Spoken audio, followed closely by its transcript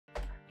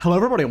Hello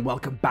everybody and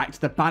welcome back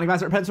to the Binding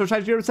Master Pencil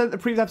Strategy Episode. The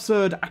previous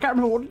episode, I can't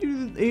remember what did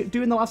you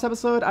do in the last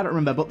episode, I don't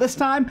remember, but this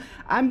time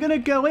I'm gonna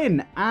go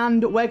in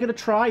and we're gonna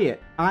try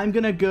it. I'm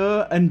gonna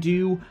go and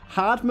do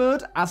hard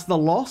mode as the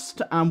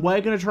Lost, and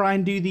we're gonna try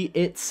and do the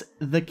It's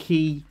the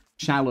Key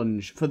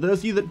challenge. For those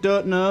of you that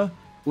don't know,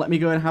 let me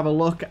go and have a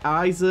look.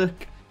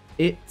 Isaac,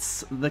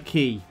 It's the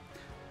Key.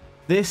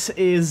 This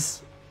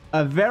is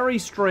a very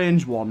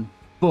strange one,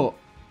 but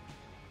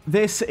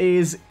this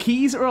is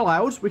keys are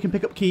allowed. We can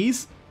pick up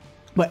keys.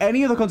 But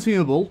any other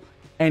consumable,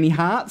 any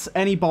hearts,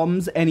 any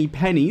bombs, any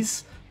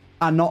pennies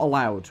are not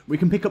allowed. We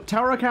can pick up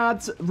tarot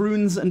cards,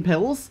 runes, and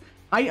pills.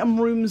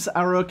 Item rooms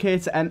are okay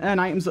to enter,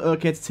 and items are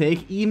okay to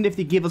take, even if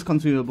they give us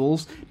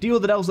consumables. Deal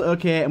with the devils are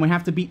okay, and we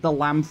have to beat the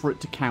lamb for it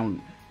to count.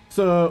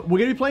 So we're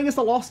going to be playing as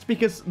the Lost,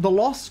 because the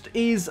Lost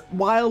is,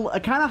 while a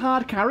kind of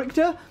hard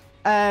character,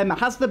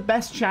 has the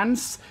best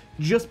chance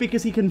just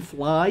because he can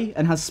fly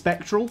and has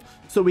spectral,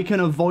 so we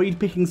can avoid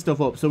picking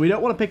stuff up. So we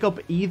don't want to pick up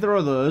either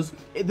of those.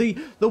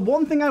 The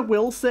one thing I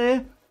will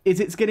say is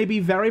it's going to be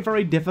very,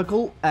 very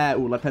difficult.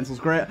 Ooh, lead pencil's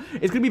great.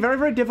 It's going to be very,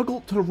 very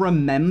difficult to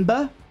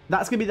remember.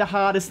 That's going to be the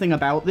hardest thing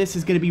about this,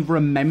 is going to be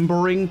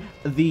remembering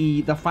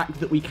the fact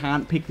that we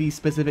can't pick these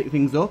specific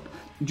things up,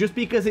 just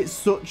because it's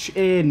such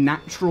a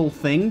natural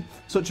thing,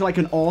 such like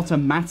an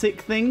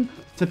automatic thing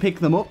to pick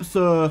them up.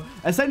 So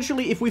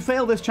essentially, if we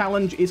fail this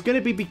challenge, it's going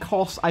to be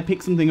because I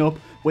picked something up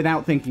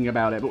without thinking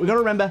about it. But we've got to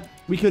remember,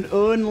 we can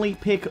only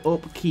pick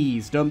up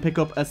keys. Don't pick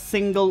up a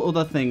single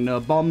other thing. No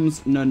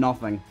bombs, no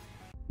nothing.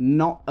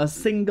 Not a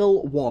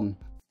single one.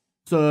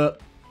 So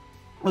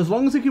as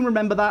long as we can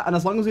remember that, and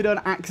as long as we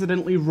don't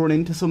accidentally run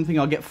into something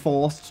or get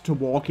forced to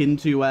walk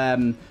into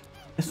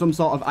some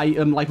sort of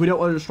item, like we don't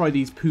want to destroy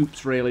these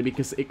poops really,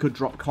 because it could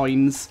drop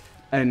coins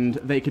and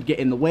they could get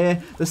in the way.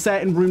 There's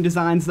certain room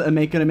designs that are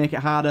going to make it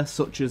harder,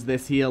 such as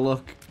this here,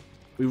 look.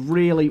 We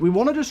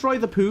want to destroy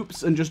the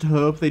poops and just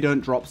hope they don't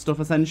drop stuff,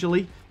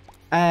 essentially.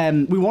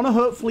 We want to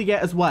hopefully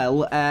get as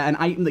well an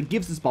item that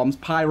gives us bombs.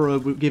 Pyro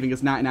giving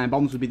us 99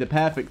 bombs would be the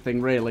perfect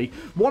thing, really.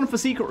 1 for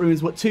secret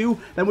rooms, but 2,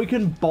 then we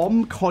can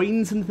bomb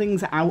coins and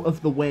things out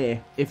of the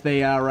way if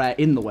they are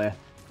in the way.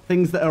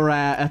 Things that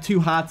are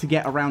too hard to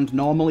get around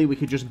normally, we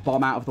could just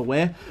bomb out of the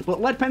way. But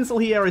lead pencil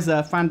here is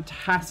a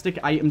fantastic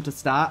item to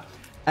start.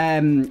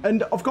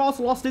 And of course,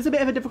 Lost is a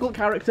bit of a difficult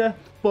character,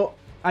 but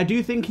I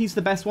do think he's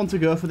the best one to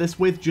go for this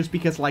with, just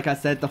because, like I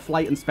said, the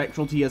flight and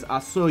spectral tiers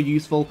are so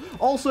useful.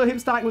 Also, him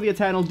starting with the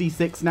Eternal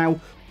D6 now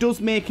does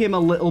make him a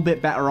little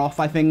bit better off,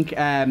 I think,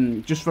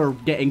 just for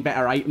getting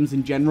better items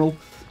in general.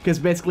 Because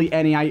basically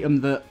any item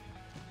that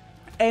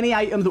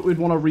we'd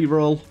want to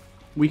reroll,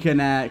 we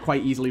can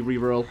quite easily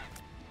reroll.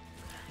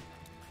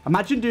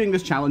 Imagine doing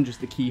this challenge as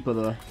the keeper,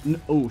 though.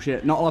 Oh,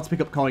 shit. Not allowed to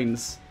pick up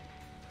coins.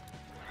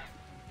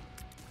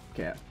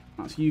 Okay,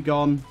 that's you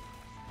gone.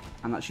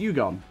 And that's you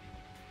gone.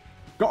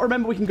 Got to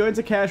remember, we can go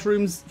into Cash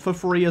Rooms for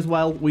free as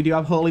well. We do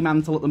have Holy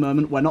Mantle at the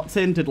moment. We're not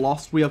Tainted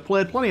Lost. We have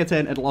played plenty of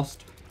Tainted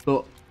Lost,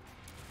 but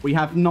we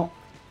have not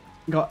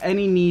got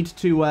any need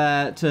to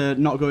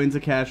not go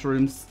into Cash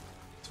Rooms.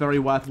 It's very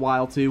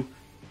worthwhile to.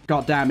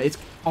 God damn,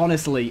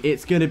 honestly,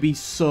 it's going to be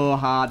so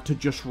hard to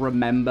just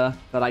remember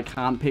that I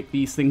can't pick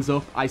these things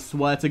up. I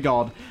swear to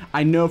God.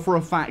 I know for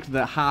a fact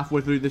that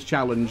halfway through this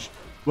challenge,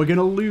 we're going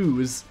to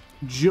lose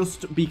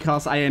just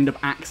because I end up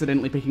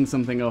accidentally picking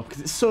something up.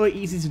 Because it's so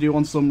easy to do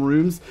on some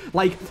rooms.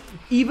 Like,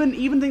 even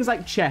things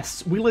like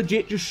chests. We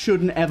legit just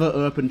shouldn't ever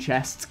open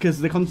chests,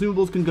 because the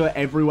consumables can go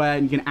everywhere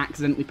and you can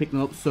accidentally pick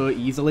them up so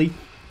easily.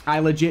 I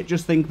legit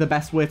just think the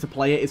best way to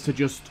play it is to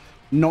just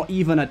not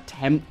even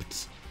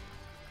attempt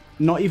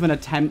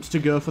to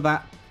go for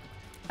that.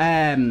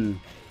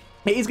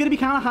 It is going to be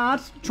kind of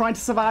hard trying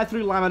to survive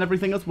through lamb and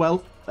everything as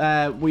well.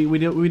 We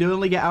do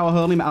only get our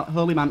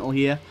holy mantle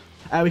here.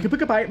 We can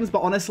pick up items,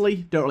 but honestly,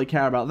 don't really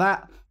care about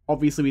that.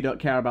 Obviously, we don't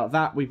care about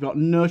that. We've got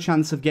no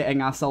chance of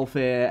getting ourselves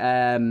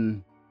a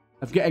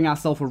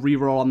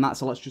reroll on that.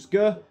 So let's just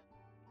go.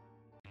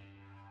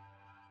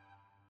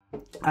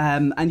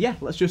 And yeah,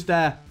 let's just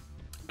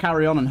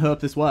carry on and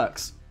hope this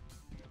works.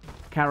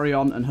 Carry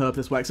on and hope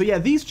this works. So yeah,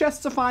 these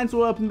chests are fine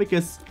to open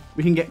because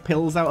we can get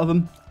pills out of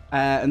them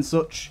and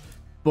such.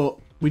 But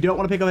we don't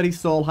want to pick up any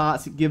soul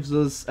hearts. It gives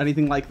us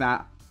anything like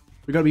that.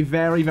 We've got to be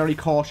very, very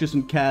cautious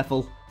and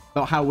careful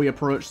about how we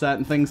approach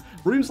certain things.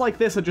 Rooms like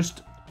this are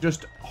just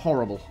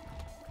horrible.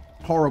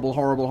 Horrible,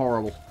 horrible,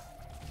 horrible.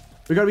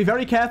 We've got to be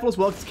very careful as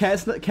well, because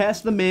Curse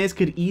of the Maze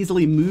could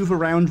easily move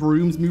around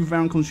rooms, move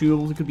around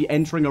consumables. We could be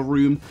entering a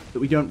room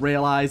that we don't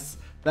realize.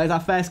 There's our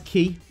first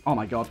key. Oh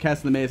my God, Curse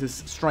of the Maze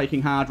is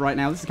striking hard right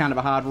now. This is kind of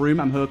a hard room.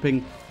 I'm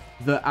hoping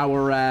that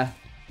our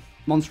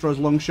Monstro's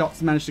lung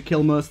shots manage to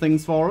kill most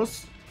things for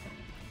us.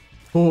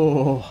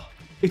 Oh,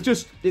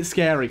 it's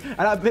scary.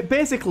 And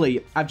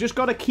basically, I've just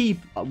got to keep,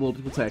 we'll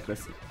take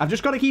this. I've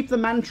just got to keep the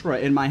mantra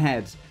in my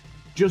head.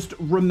 Just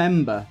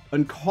remember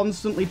and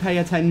constantly pay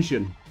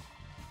attention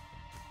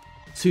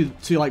to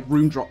like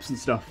room drops and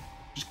stuff.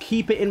 Just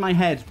keep it in my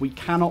head. We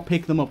cannot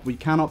pick them up. We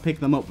cannot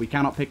pick them up. We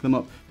cannot pick them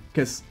up.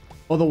 Because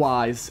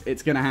otherwise,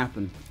 it's going to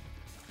happen.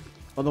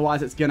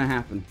 Otherwise, it's going to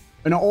happen.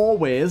 And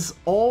always,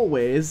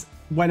 always,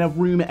 when a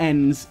room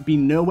ends, be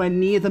nowhere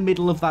near the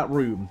middle of that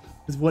room.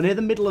 Because if we're near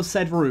the middle of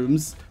said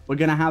rooms, we're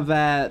going to have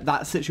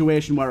that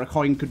situation where a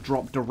coin could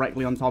drop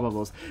directly on top of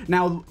us.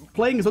 Now,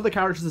 playing as other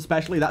characters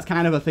especially, that's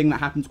kind of a thing that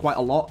happens quite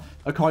a lot.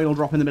 A coin will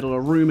drop in the middle of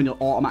a room and you'll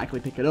automatically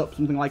pick it up,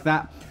 something like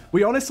that.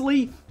 We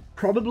honestly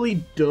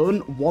probably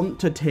don't want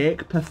to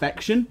take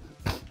perfection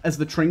as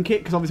the trinket,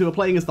 because obviously we're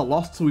playing as the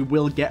Lost, so we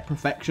will get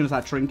perfection as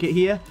our trinket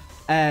here.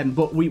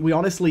 But we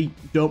honestly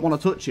don't want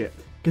to touch it.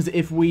 Because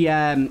if we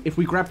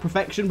grab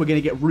perfection, we're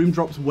going to get room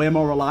drops way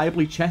more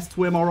reliably, chests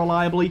way more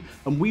reliably,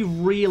 and we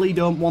really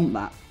don't want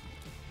that.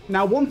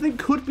 Now, one thing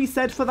could be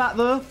said for that,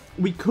 though.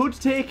 We could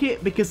take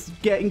it because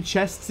getting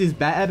chests is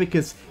better,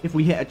 because if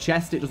we hit a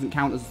chest, it doesn't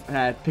count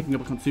as picking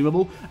up a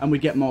consumable, and we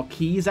get more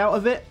keys out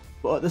of it.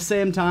 But at the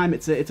same time,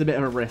 it's a bit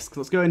of a risk.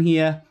 So let's go in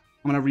here.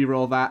 I'm going to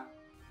re-roll that.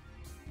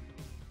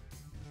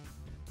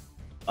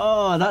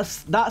 Oh,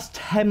 that's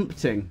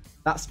tempting.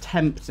 That's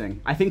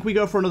tempting. I think we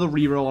go for another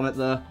re-roll on it,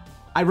 though.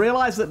 I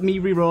realise that me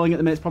re-rolling at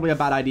the minute is probably a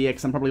bad idea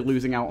because I'm probably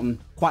losing out on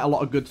quite a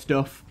lot of good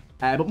stuff.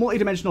 But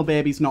multi-dimensional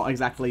baby's not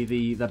exactly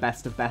the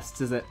best of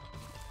bests, is it?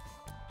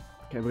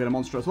 Okay, we're going to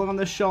monstrous look on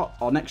this shot,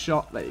 or next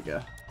shot. There you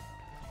go.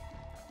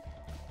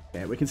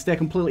 Okay, we can stay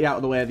completely out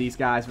of the way of these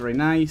guys. Very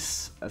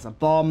nice. There's a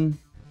bomb.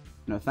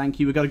 No, thank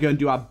you. We've got to go and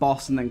do our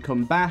boss and then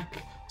come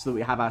back so that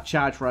we have our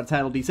charge for our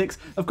Eternal D6.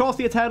 Of course,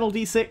 the Eternal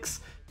D6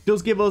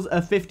 does give us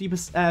a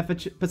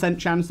 50%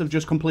 chance of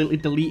just completely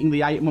deleting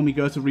the item when we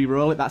go to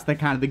re-roll it. That's the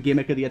kind of the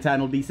gimmick of the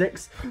Eternal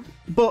D6.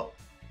 But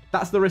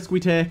that's the risk we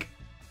take.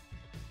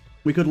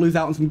 We could lose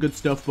out on some good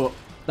stuff, but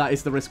that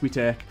is the risk we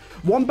take.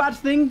 One bad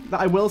thing that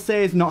I will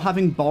say is not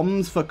having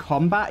bombs for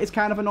combat is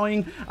kind of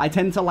annoying. I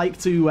tend to like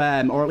to,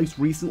 or at least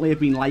recently have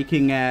been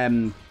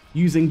liking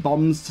using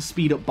bombs to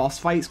speed up boss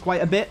fights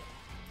quite a bit.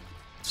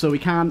 So we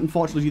can't,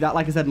 unfortunately, do that,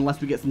 like I said, unless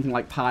we get something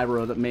like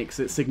Pyro that makes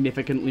it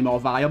significantly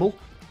more viable.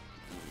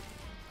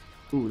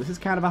 Ooh, this is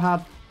kind of a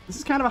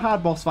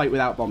hard boss fight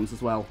without bombs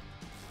as well.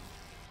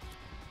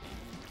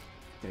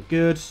 Okay,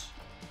 good. Just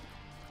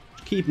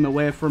keep him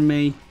away from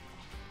me.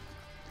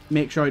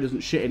 Make sure he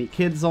doesn't shit any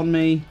kids on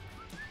me.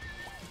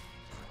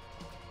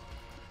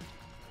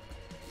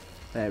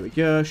 There we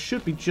go.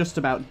 Should be just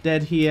about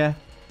dead here.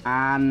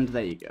 And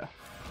there you go.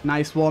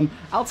 Nice one.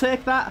 I'll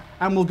take that,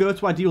 and we'll go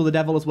to our Deal with the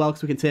Devil as well,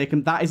 because we can take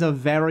him. That is a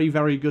very,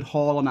 very good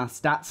haul on our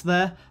stats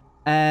there.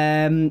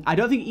 I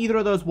don't think either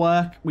of those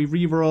work. We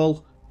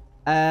re-roll.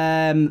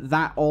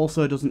 That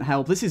also doesn't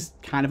help. This is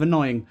kind of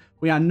annoying.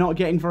 We are not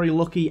getting very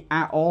lucky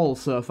at all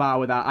so far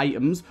with our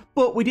items,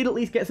 but we did at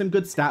least get some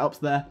good stat ups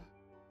there.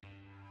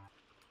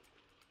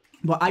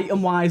 But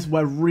item-wise,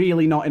 we're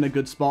really not in a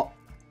good spot.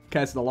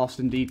 Curse of the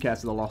Lost, indeed, Curse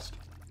of the Lost.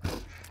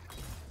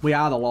 We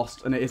are the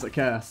Lost, and it is a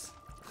curse.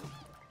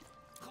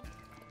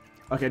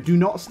 Okay, do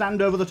not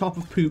stand over the top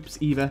of poops,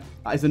 either.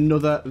 That is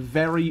another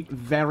very,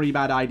 very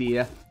bad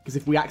idea. Because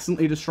if we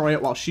accidentally destroy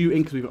it while shooting,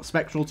 because we've got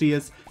spectral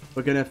tears,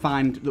 we're going to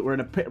find that we're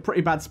in a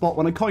pretty bad spot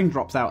when a coin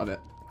drops out of it.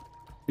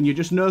 And you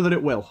just know that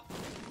it will.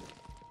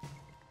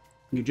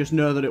 You just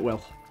know that it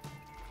will.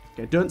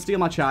 Okay, don't steal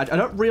my charge. I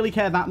don't really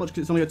care that much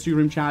because it's only a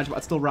 2-room charge, but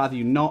I'd still rather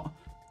you not.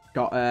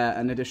 Got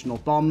an additional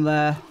bomb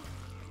there.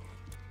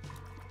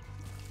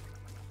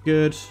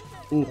 Good.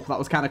 Ooh, that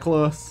was kind of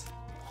close.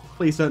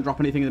 Please don't drop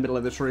anything in the middle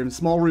of this room.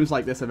 Small rooms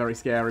like this are very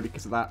scary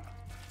because of that.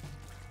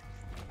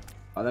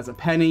 Oh, there's a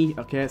penny.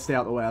 Okay, stay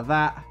out the way of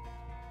that.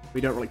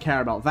 We don't really care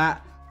about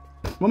that.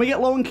 When we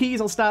get low on keys,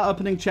 I'll start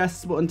opening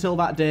chests, but until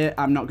that day,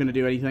 I'm not going to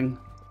do anything.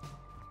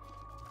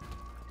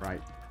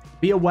 Right.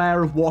 Be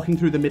aware of walking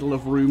through the middle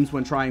of rooms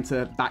when trying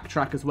to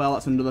backtrack as well.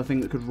 That's another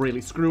thing that could really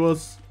screw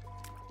us.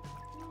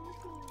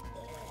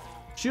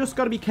 Just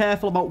got to be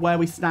careful about where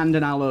we stand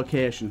in our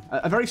location.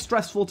 A very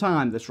stressful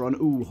time, this run.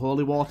 Ooh,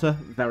 holy water.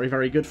 Very,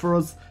 very good for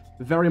us.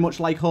 Very much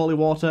like holy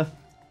water.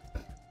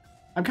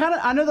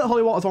 I know that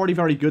holy water is already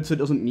very good, so it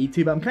doesn't need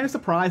to, but I'm kind of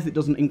surprised it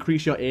doesn't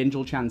increase your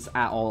angel chance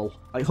at all.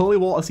 Like, holy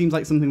water seems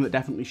like something that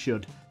definitely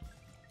should.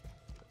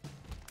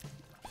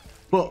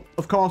 But,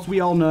 of course, we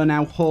all know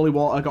now, holy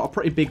water got a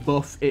pretty big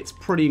buff. It's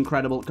pretty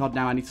incredible. God,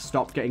 now I need to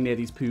stop getting near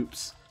these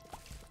poops.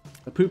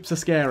 The poops are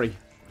scary.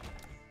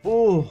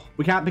 Oh,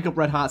 we can't pick up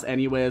red hearts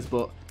anyways,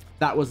 but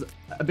that was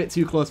a bit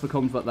too close for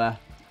comfort there.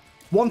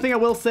 One thing I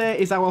will say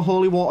is our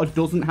holy water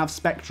doesn't have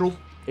spectral.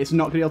 It's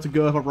not going to be able to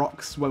go over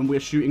rocks when we're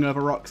shooting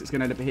over rocks. It's going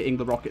to end up hitting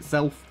the rock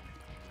itself.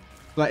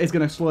 So that is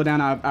going to slow down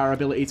our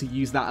ability to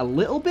use that a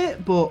little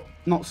bit, but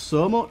not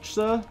so much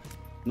so.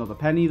 Another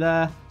penny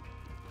there.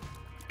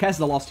 Curse of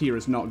the Lost here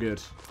is not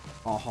good.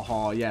 Oh, ho,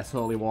 ho, yes,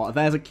 holy water.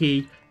 There's a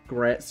key.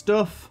 Great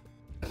stuff.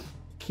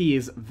 Key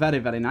is very,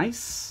 very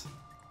nice.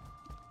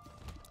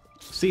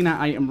 Seen that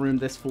item room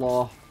this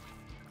floor.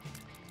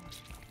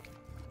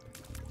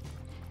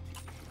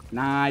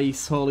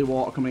 Nice. Holy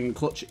water coming in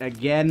clutch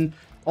again.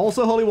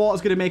 Also, holy water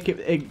is going to make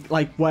it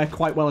like work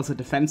quite well as a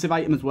defensive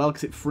item as well,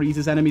 because it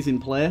freezes enemies in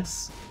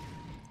place.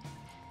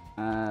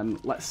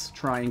 Let's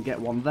try and get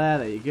one there.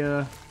 There you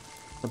go.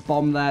 The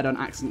bomb there. Don't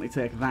accidentally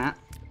take that.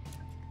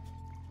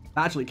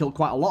 That actually killed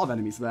quite a lot of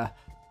enemies there.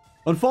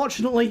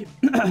 Unfortunately,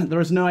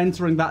 there is no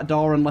entering that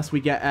door unless we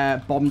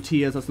get bomb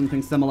tiers or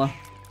something similar.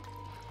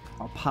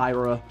 Or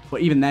pyro.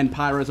 But even then,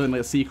 pyro is only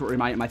a secret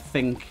room item, I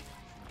think.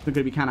 It's going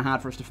to be kind of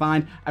hard for us to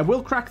find. I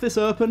will crack this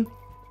open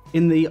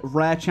in the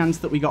rare chance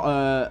that we got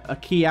a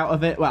key out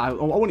of it. Well, I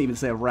wouldn't even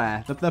say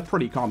rare. They're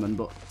pretty common,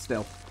 but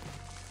still.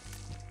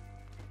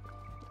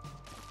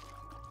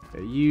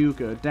 Okay, you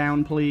go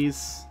down,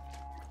 please.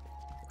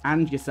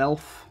 And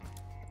yourself.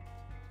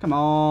 Come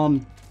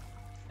on.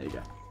 There you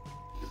go.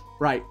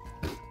 Right.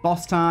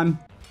 Boss time.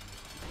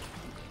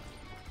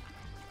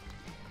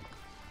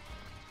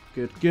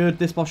 Good, good.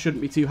 This boss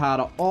shouldn't be too hard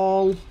at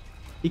all.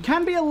 He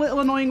can be a little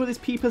annoying with his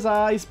peeper's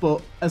eyes,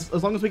 but as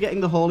long as we're getting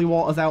the holy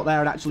waters out there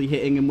and actually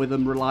hitting him with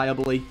them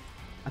reliably,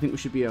 I think we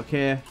should be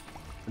okay.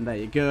 And there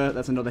you go.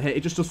 That's another hit.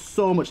 It just does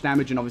so much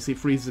damage and obviously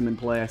freezes him in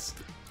place,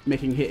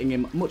 making hitting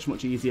him much,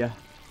 much easier.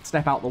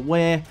 Step out the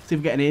way. See if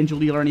we get an angel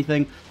deal or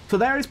anything. So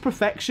there is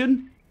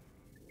perfection.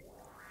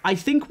 I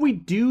think we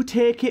do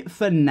take it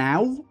for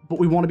now, but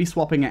we want to be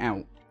swapping it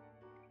out.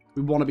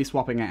 We want to be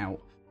swapping it out.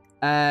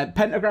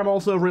 Pentagram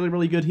also really,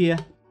 really good here.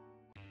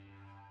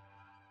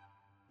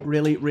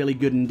 Really, really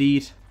good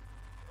indeed.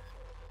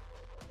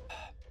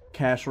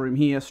 Cash room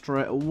here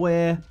straight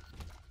away.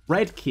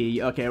 Red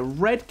key. Okay,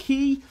 red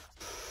key.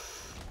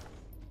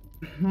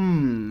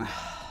 I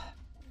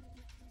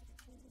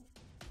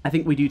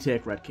think we do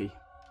take red key.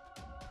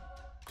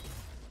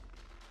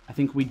 I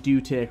think we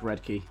do take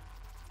red key.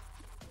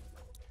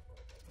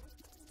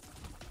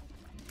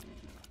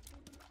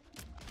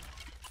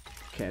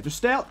 Okay, just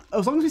stay out.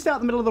 As long as we stay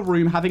out in the middle of the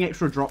room, having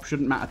extra drop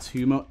shouldn't matter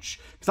too much.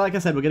 Because like I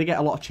said, we're going to get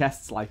a lot of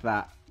chests like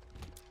that.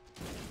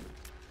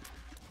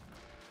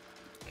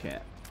 Okay.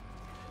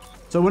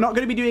 So we're not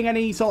going to be doing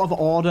any sort of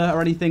order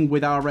or anything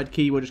with our red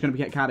key. We're just going to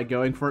be kind of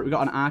going for it. We've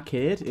got an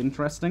arcade.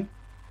 Interesting.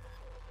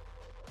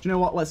 Do you know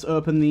what? Let's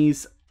open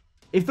these.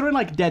 If they're in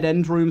like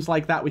dead-end rooms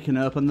like that, we can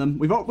open them.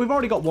 We've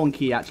already got one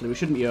key, actually. We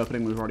shouldn't be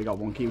opening. We've already got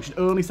one key. We should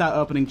only start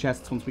opening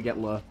chests once we get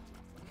low.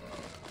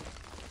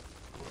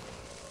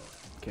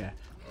 Okay.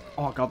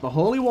 Oh, God. The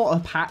holy water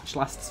patch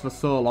lasts for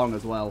so long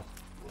as well.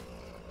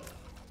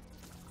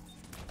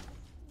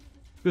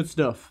 Good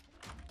stuff.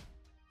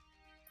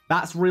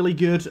 That's really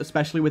good,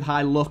 especially with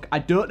high luck. I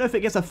don't know if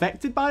it gets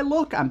affected by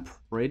luck. I'm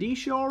pretty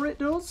sure it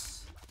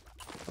does.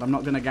 But I'm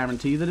not going to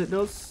guarantee that it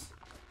does.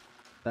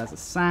 There's a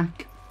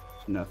sack.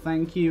 No,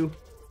 thank you.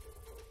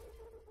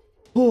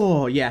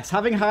 Oh, yes.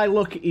 Having high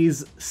luck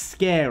is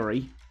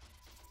scary.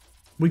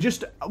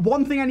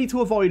 One thing I need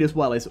to avoid as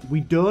well is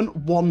we don't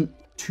want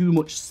too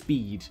much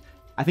speed.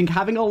 I think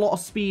having a lot of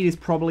speed is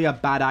probably a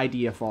bad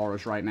idea for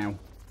us right now.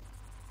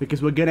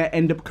 Because we're going to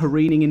end up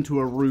careening into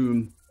a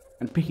room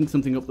and picking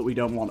something up that we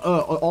don't want. Oh,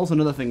 also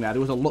another thing there. There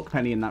was a luck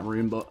penny in that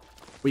room, but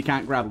we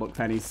can't grab luck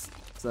pennies.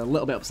 It's a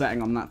little bit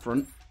upsetting on that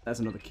front.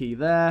 There's another key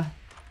there.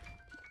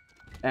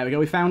 There we go.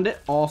 We found it.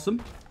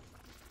 Awesome.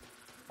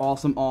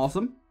 Awesome,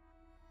 awesome.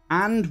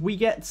 And we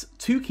get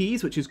 2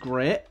 keys, which is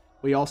great.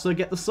 We also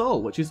get the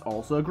soul, which is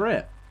also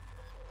great.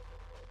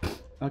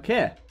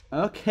 Okay.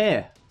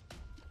 Okay.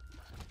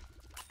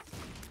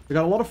 We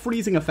got a lot of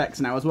freezing effects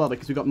now as well,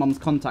 because we've got Mom's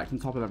contact on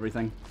top of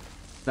everything.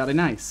 Very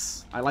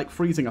nice. I like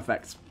freezing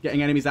effects.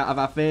 Getting enemies out of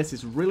our face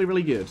is really,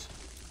 really good.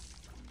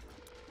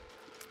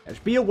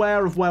 Just be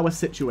aware of where we're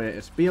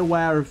situated. Be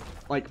aware of,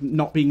 like,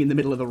 not being in the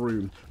middle of the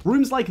room.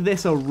 Rooms like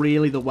this are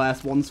really the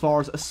worst ones for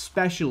us,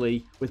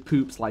 especially with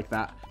poops like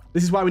that.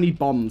 This is why we need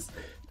bombs.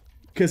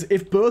 Because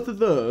if both of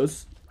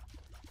those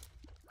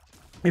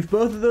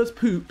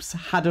poops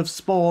had have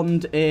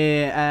spawned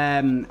a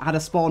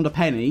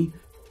penny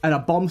and a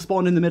bomb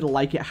spawned in the middle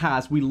like it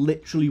has, we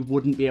literally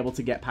wouldn't be able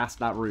to get past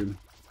that room.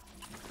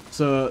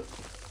 So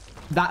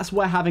that's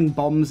where having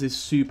bombs is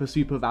super,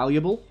 super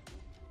valuable.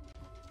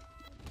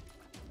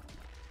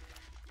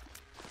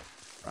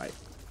 Right,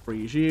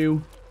 freeze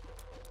you.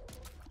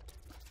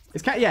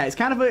 It's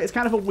kind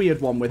of a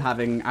weird one with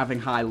having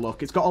high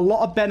luck. It's got a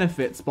lot of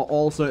benefits, but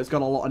also it's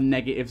got a lot of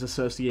negatives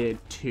associated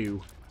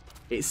too.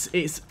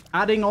 It's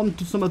adding on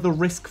to some of the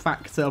risk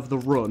factor of the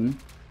run,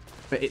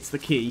 but it's the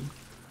key.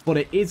 But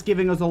it is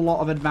giving us a lot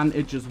of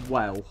advantage as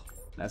well.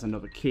 There's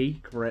another key.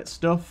 Great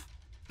stuff.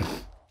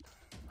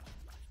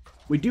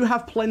 We do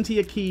have plenty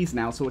of keys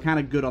now, so we're kind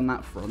of good on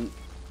that front.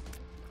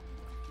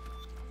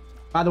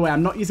 By the way,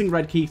 I'm not using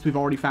red key because we've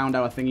already found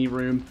our thingy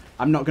room.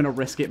 I'm not going to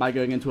risk it by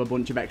going into a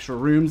bunch of extra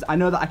rooms. I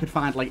know that I could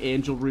find, like,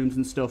 angel rooms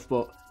and stuff,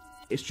 but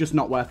it's just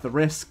not worth the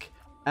risk.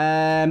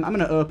 I'm going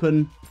to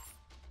open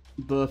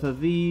both of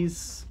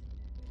these.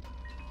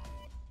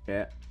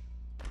 Okay.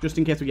 Just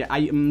in case we get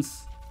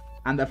items.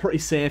 And they're pretty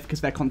safe because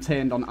they're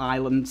contained on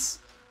islands.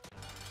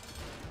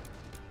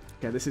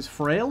 Okay, this is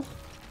frail.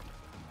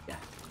 Yeah.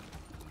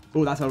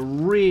 Oh, that's a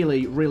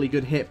really, really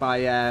good hit by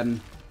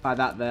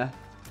that there.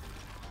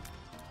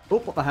 Oh,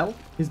 what the hell?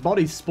 His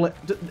body's split.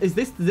 Is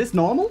this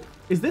normal?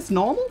 Is this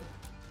normal?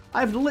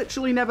 I've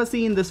literally never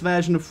seen this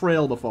version of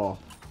frail before.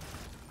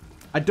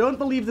 I don't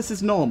believe this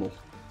is normal.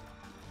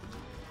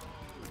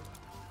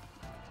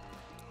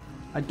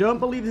 I don't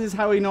believe this is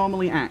how he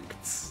normally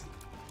acts.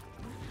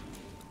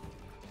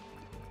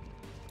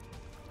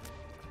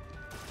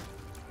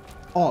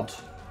 Odd.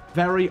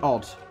 Very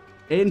odd.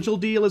 Angel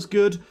Deal is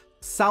good.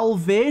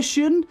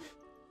 Salvation,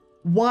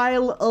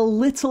 while a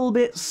little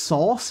bit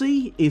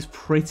saucy, is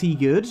pretty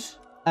good.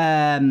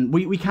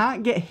 We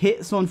can't get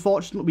hit, so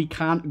unfortunately we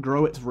can't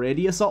grow its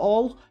radius at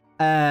all.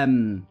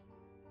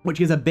 Which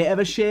is a bit of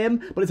a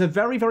shame, but it's a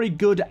very, very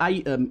good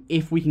item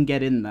if we can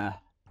get in there.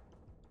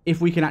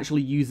 If we can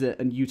actually use it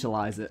and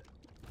utilize it.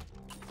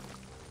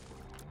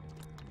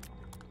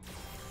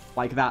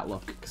 Like that,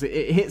 look. Because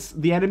it hits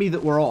the enemy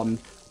that we're on.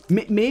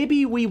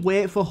 Maybe we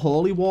wait for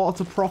Holy Water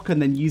to proc and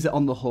then use it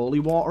on the Holy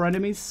Water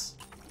enemies.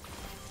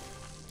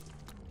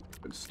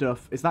 Good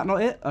stuff. Is that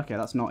not it? Okay,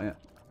 that's not it.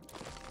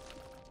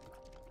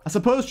 I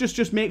suppose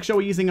just make sure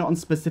we're using it on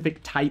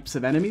specific types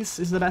of enemies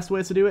is the best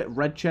way to do it.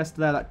 Red chest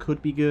there, that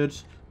could be good.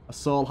 A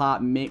soul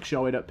heart, make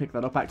sure we don't pick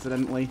that up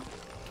accidentally.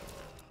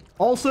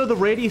 Also, the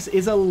radius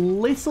is a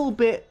little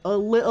bit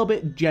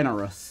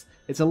generous.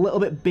 It's a little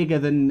bit bigger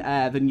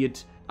than you'd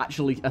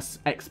actually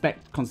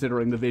expect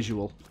considering the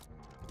visual.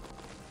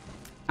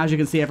 As you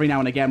can see, every now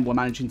and again, we're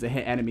managing to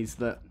hit enemies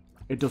that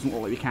it doesn't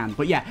look like we can.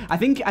 But yeah, I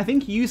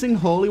think using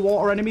Holy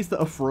Water enemies that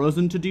are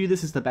frozen to do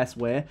this is the best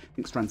way. I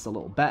think strength's a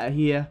little better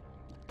here.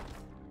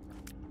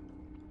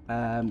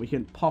 We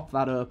can pop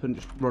that open,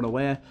 just run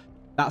away.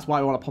 That's why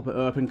I want to pop it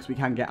open, because we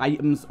can get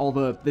items.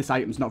 Although this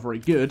item's not very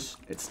good,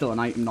 it's still an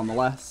item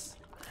nonetheless.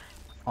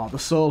 Oh, the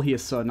soul here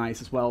is so nice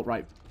as well.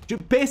 Right.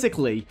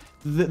 Basically,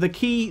 the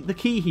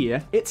key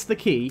here, it's the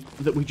key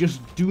that we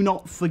just do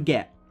not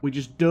forget. We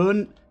just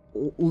don't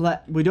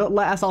let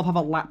ourselves have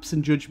a lapse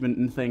in judgment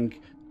and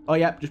think, oh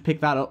yeah, just pick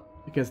that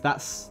up, because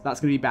that's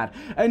gonna be bad.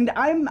 And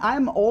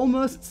I'm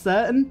almost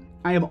certain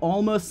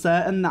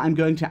that I'm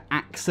going to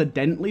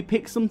accidentally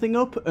pick something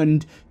up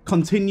and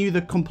continue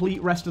the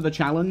complete rest of the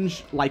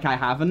challenge like I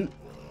haven't.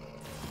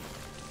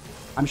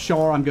 I'm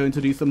sure I'm going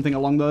to do something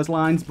along those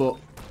lines, but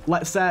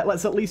let's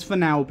at least for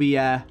now be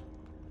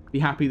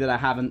happy that I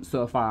haven't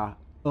so far,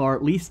 or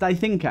at least I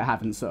think I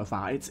haven't so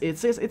far.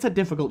 It's a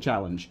difficult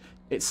challenge.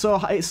 It's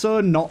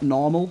so not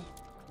normal.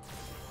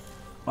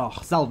 Oh,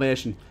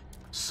 salvation,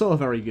 so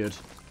very good,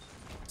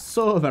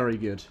 so very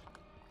good.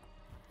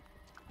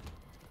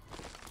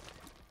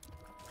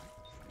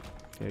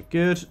 Okay,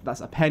 good.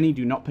 That's a penny.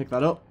 Do not pick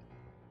that up.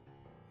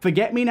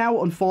 Forget Me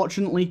Now,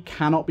 unfortunately,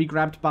 cannot be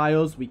grabbed by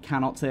us. We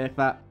cannot take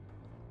that.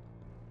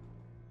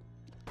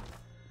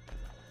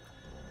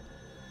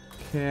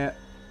 Okay.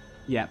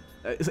 Yeah.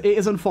 It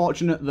is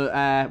unfortunate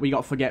that we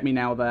got Forget Me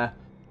Now there.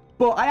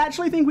 But I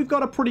actually think we've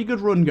got a pretty good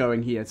run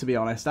going here, to be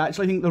honest. I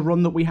actually think the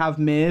run that we have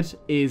made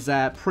is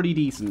pretty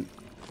decent.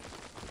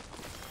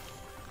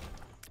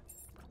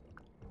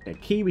 Okay,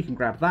 key, we can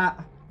grab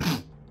that.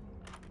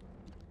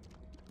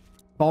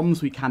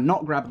 Bombs, we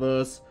cannot grab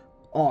those.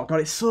 Oh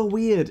god, it's so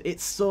weird.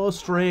 It's so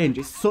strange.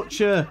 It's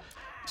such a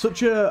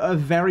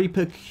very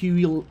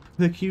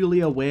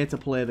peculiar way to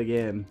play the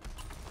game.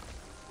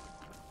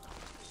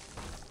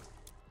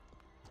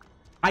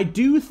 I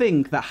do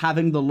think that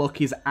having the luck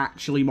is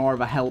actually more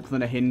of a help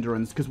than a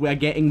hindrance, because we're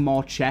getting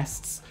more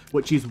chests,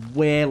 which is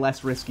way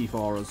less risky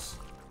for us.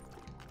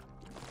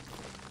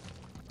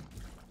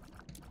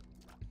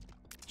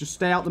 Just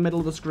stay out the middle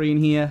of the screen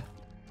here.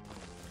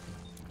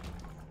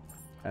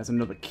 There's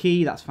another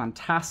key. That's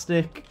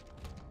fantastic.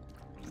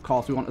 Of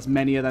course, we want as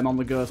many of them on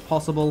the go as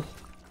possible.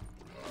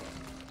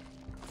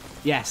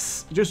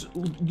 Yes, just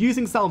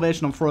using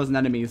salvation on frozen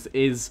enemies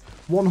is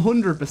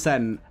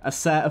 100% a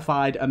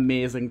certified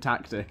amazing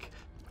tactic.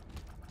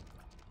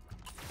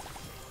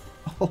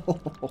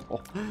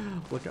 Oh,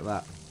 look at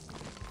that.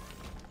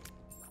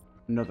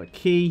 Another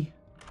key.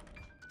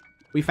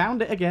 We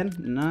found it again.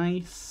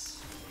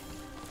 Nice.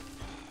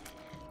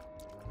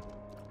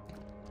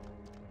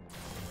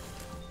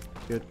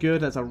 Good,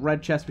 good. There's a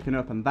red chest. We can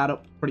open that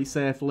up pretty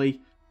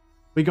safely.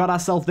 We got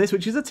ourselves this,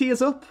 which is a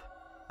tears up.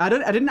 I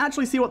didn't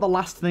actually see what the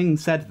last thing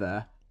said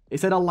there.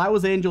 It said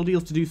allows angel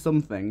deals to do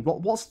something.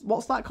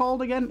 What's that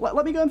called again?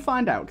 Let me go and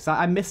find out, because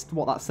I missed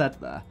what that said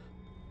there.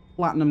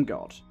 Platinum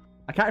God.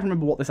 I can't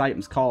remember what this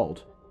item's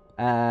called.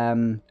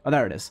 Oh,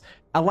 there it is.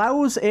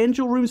 Allows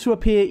angel rooms to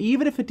appear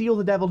even if a deal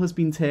the devil has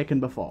been taken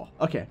before.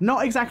 Okay,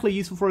 not exactly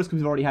useful for us because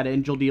we've already had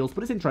angel deals,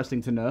 but it's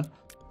interesting to know.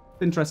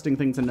 Interesting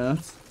thing to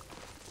note.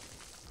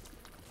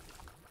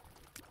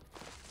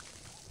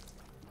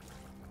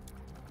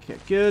 Okay,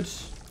 good.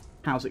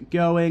 How's it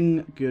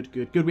going? Good,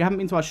 good, good. We haven't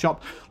been to our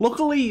shop.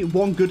 Luckily,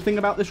 one good thing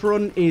about this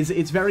run is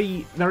it's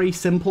very, very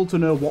simple to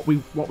know what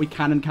we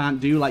can and can't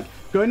do. Like,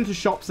 going into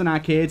shops and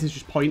arcades is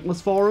just pointless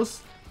for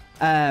us.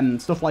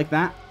 Stuff like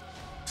that.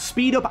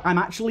 Speed up, I'm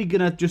actually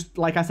gonna, just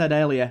like I said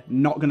earlier,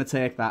 not gonna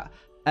take that.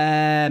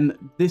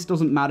 This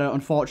doesn't matter,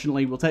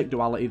 unfortunately. We'll take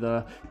duality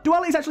though.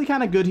 Duality is actually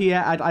kind of good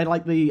here. I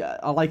like the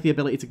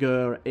ability to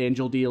go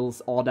angel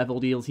deals or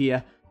devil deals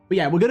here. But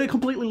yeah, we're going to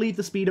completely leave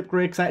the speed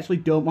upgrade because I actually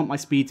don't want my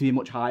speed to be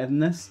much higher than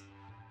this.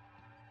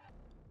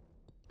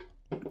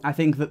 I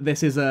think that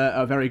this is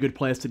a very good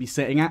place to be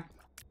sitting at.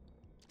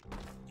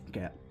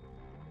 Okay.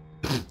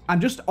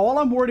 All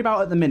I'm worried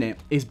about at the minute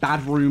is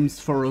bad rooms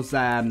for us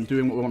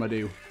doing what we want to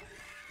do.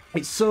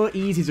 It's so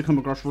easy to come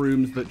across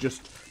rooms that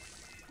just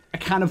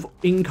kind of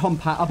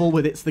incompatible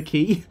with it's the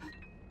key.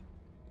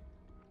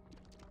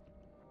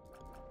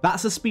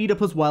 That's a speed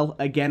up as well.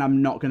 Again,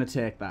 I'm not going to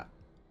take that.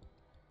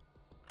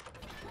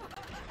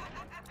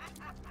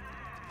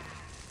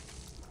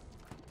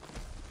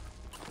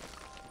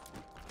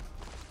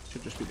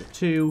 Should just be the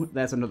 2.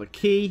 There's another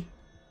key.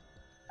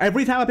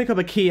 Every time I pick up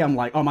a key, I'm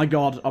like, oh my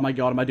god, am I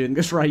doing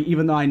this right?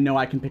 Even though I know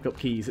I can pick up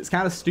keys. It's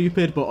kind of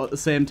stupid, but at the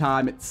same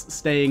time, it's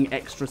staying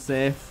extra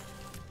safe.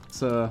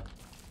 So,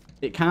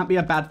 it can't be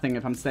a bad thing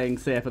if I'm staying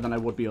safer than I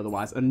would be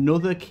otherwise.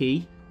 Another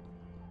key.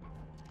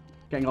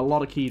 Getting a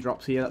lot of key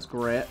drops here. That's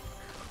great.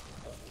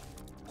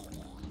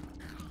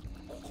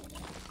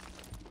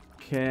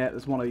 Okay,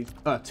 there's one of these.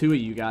 2 of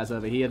you guys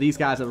over here. These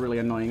guys are really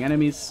annoying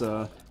enemies,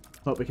 so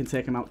hope we can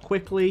take them out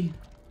quickly.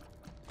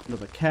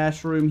 Another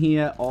cache room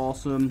here.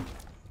 Awesome.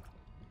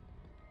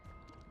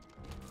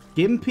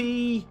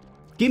 Gimpy.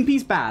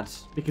 Gimpy's bad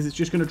because it's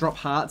just going to drop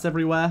hearts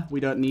everywhere. We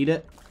don't need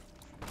it.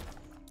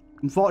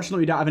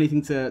 Unfortunately, we don't have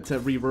anything to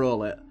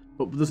re-roll it.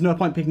 But there's no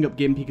point picking up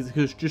Gimpy because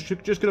it's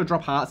just going to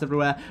drop hearts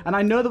everywhere. And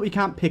I know that we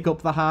can't pick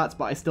up the hearts,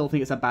 but I still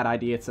think it's a bad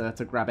idea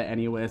to grab it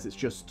anyways. It's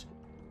just,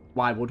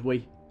 why would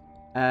we?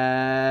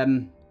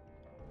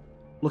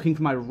 Looking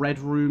for my red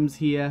rooms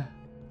here.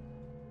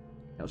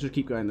 Let's just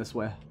keep going this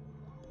way.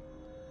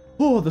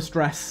 Oh, the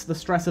stress. The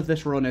stress of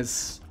this run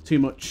is too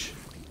much.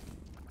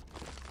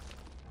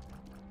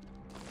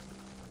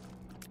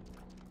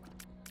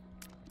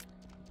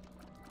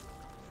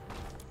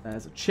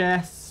 There's a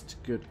chest.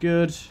 Good,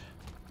 good.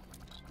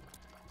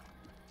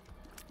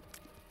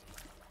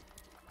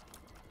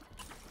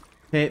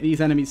 Hate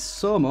these enemies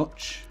so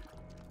much.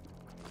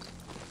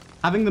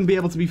 Having them be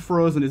able to be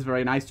frozen is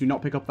very nice. Do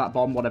not pick up that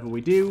bomb, whatever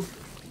we do.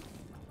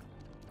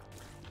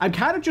 I'm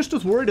kind of just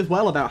as worried as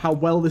well about how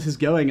well this is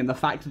going and the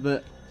fact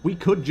that we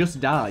could just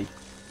die.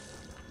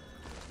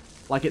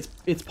 Like,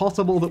 it's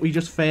possible that we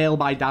just fail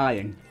by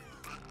dying.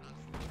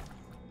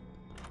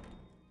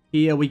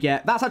 Here we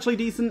get... That's actually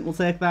decent. We'll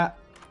take that.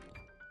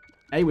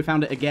 Hey, we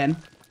found it again.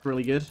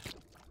 Really good.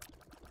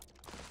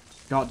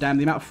 God damn,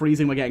 the amount of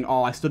freezing we're getting.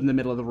 Oh, I stood in the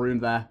middle of the room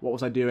there. What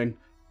was I doing?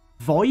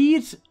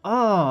 Void?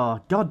 Oh,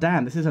 god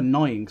damn, this is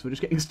annoying because we're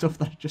just getting stuff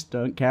that I just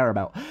don't care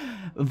about.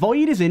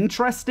 Void is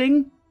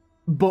interesting,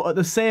 but at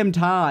the same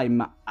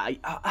time,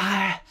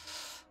 I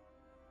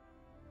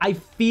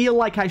feel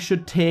like I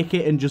should take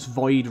it and just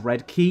void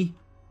red key.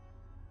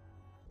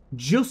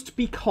 Just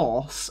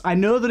because I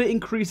know that it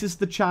increases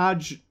the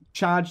charge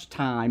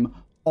time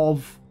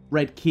of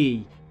red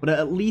key, but it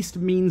at least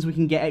means we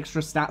can get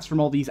extra stats from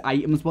all these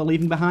items we're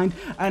leaving behind.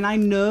 And I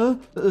know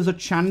that there's a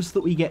chance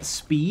that we get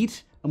speed,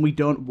 and we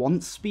don't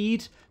want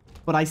speed,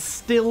 but I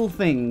still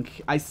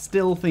think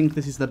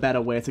this is the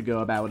better way to go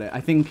about it.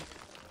 I think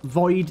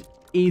Void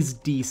is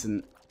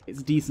decent.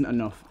 It's decent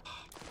enough.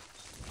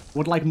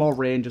 Would like more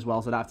range as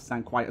well, so I don't have to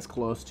stand quite as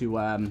close to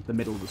the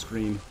middle of the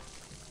screen.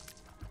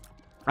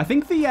 I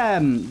think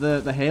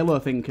the Halo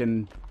thing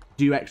can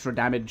do extra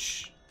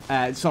damage.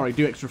 Sorry,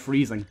 do extra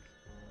freezing.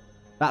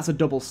 That's a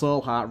double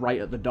soul heart right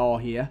at the door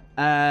here.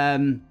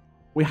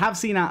 We have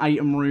seen our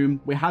item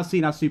room. We have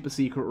seen our super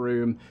secret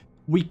room.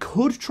 We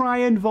could try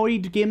and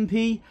void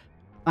Gimpy.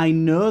 I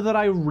know that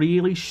I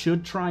really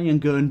should try and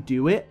go and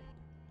do it.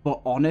 But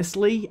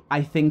honestly,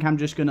 I think I'm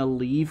just going to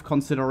leave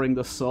considering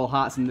the soul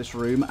hearts in this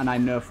room. And I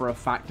know for a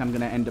fact I'm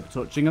going to end up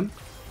touching them.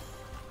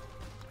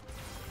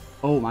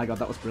 Oh my god,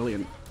 that was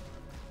brilliant.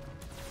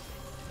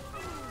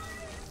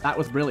 That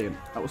was brilliant.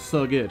 That was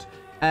so good.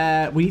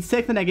 We need to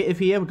take the negative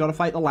here. We've got to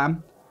fight the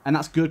lamb. And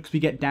that's good because we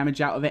get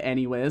damage out of it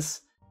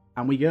anyways.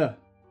 And we go.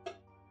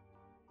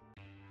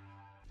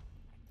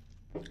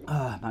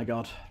 Oh my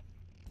god.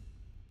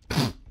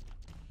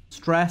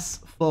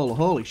 Stressful.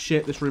 Holy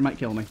shit, this room might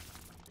kill me.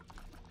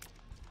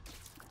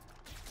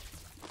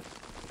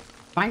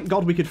 Thank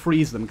god we could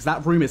freeze them, because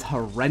that room is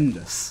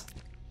horrendous.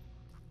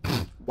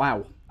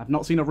 Wow. I've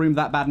not seen a room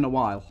that bad in a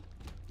while.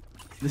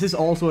 This is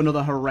also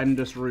another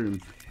horrendous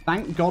room.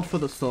 Thank god for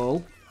the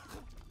soul.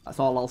 That's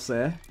all I'll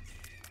say.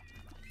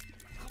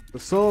 The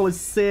soul is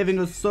saving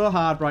us so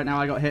hard right now.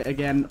 I got hit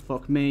again.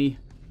 Fuck me.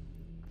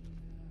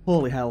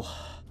 Holy hell.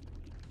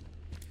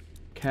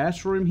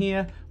 Cache room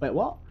here. Wait,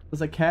 what?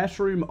 There's a cache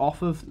room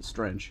off of...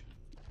 Strange.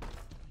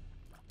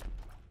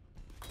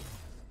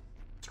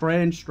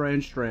 Strange,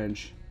 strange,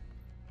 strange.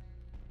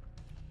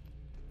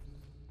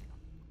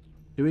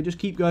 Do we just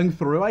keep going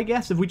through, I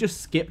guess? Have we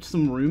just skipped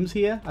some rooms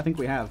here? I think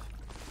we have.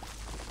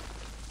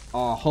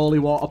 Oh, holy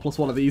water plus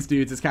one of these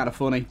dudes is kind of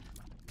funny.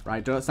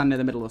 Right, don't stand in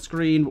the middle of the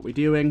screen. What are we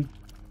doing?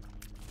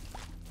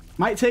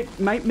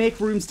 Might make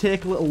rooms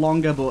take a little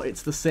longer, but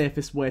it's the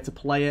safest way to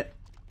play it.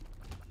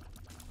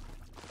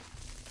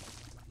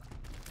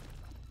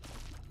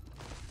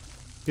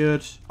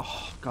 Good.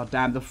 Oh,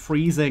 goddamn, the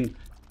freezing.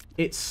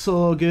 It's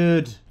so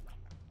good.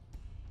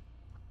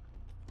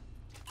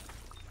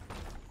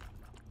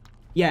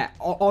 Yeah,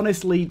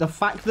 honestly, the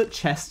fact that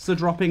chests are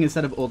dropping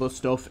instead of other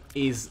stuff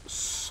is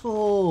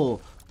so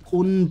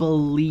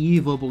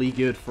unbelievably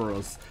good for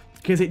us.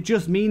 Because it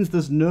just means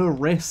there's no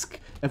risk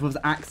of us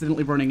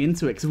accidentally running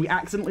into it. Because if we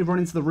accidentally run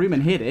into the room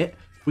and hit it,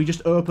 we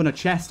just open a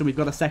chest and we've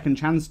got a second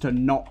chance to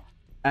not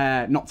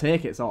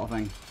take it, sort of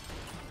thing.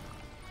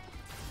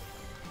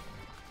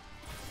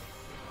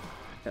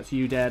 That's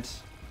you dead.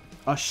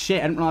 Oh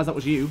shit, I didn't realize that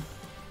was you.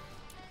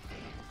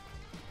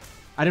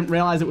 I didn't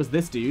realize it was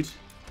this dude.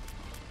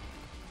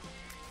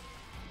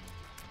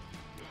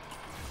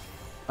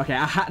 Okay,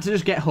 I had to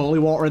just get holy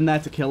water in there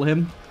to kill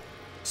him.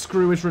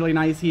 Screw is really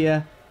nice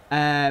here.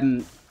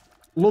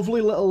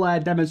 Lovely little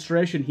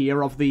demonstration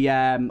here of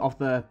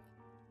the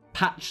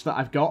patch that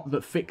I've got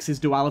that fixes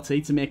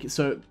duality to make it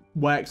so it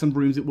works on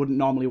rooms it wouldn't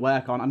normally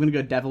work on. I'm going to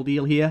go Devil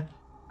Deal here,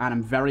 and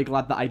I'm very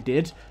glad that I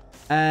did.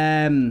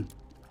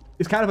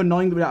 It's kind of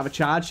annoying that we don't have a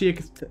charge here,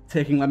 because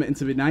taking Limiting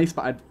to be nice,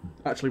 but I'd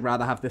actually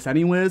rather have this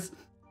anyways.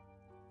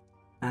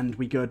 And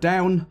we go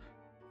down.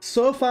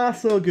 So far,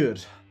 so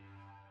good.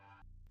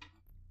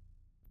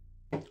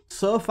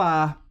 So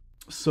far,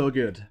 so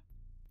good.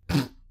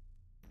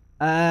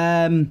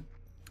 I'm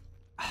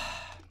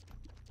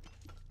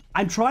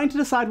trying to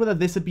decide whether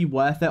this would be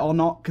worth it or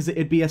not, because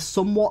it'd be a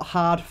somewhat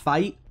hard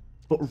fight,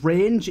 but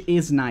range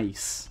is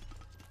nice.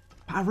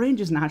 Our range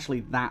isn't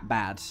actually that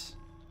bad,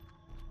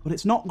 but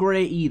it's not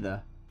great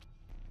either.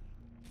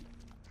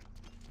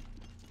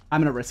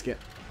 I'm going to risk it.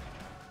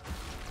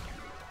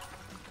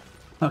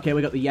 Okay,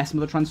 we got the Yes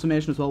Mother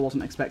transformation as well.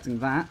 Wasn't expecting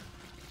that.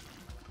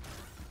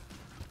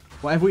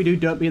 Whatever we do,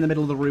 don't be in the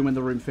middle of the room when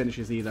the room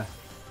finishes either.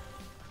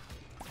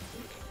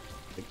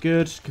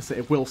 Good, because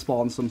it will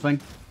spawn something.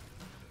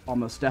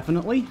 Almost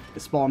definitely.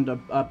 It spawned a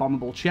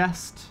bombable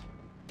chest.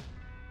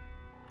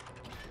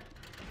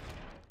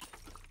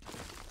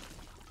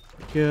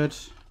 Good.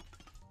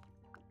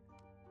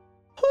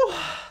 Whew.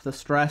 The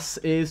stress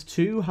is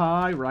too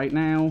high right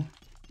now.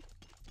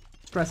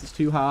 Stress is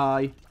too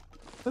high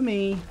for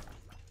me.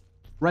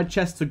 Red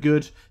chests are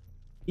good.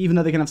 Even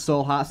though they can have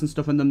soul hearts and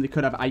stuff in them, they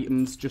could have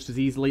items just as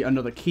easily.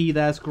 Another key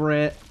there's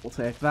great. We'll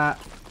take that.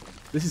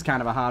 This is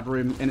kind of a hard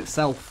room in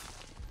itself.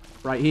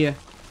 Right here.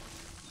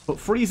 But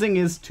freezing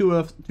is too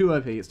OP.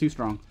 It's too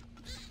strong.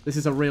 This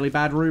is a really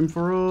bad room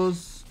for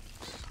us.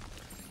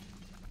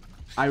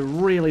 I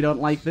really don't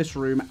like this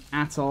room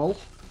at all.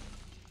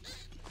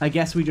 I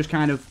guess we just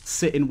kind of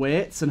sit in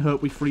waits and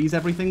hope we freeze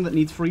everything that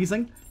needs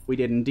freezing. We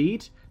did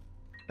indeed.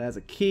 There's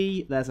a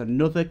key. There's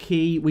another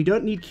key. We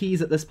don't need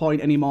keys at this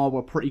point anymore.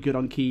 We're pretty good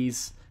on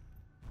keys.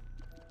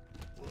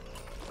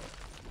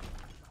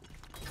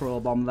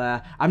 Troll bomb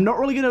there. I'm not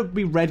really going to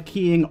be red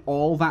keying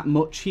all that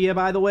much here,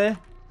 by the way.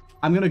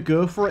 I'm going to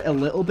go for it a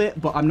little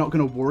bit, but I'm not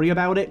going to worry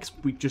about it, because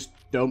we just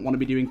don't want to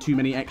be doing too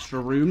many extra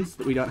rooms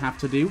that we don't have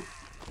to do.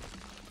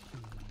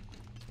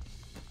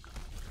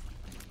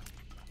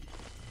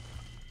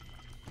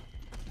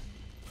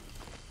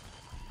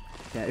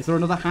 Okay, is there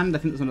another hand? I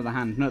think there's another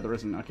hand. No, there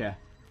isn't. Okay.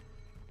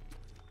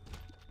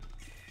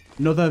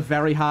 Another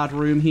very hard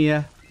room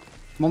here.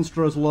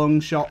 Monstro's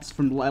lung shots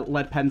from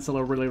lead pencil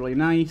are really, really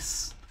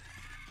nice.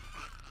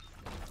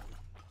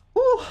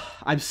 Whew,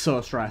 I'm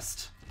so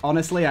stressed.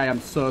 Honestly, I am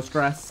so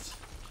stressed.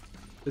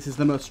 This is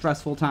the most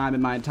stressful time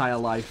in my entire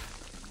life.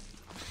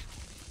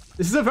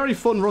 This is a very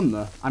fun run,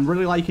 though. I'm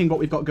really liking what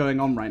we've got going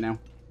on right now.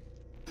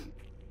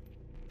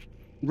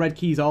 Red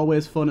key's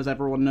always fun, as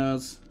everyone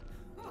knows.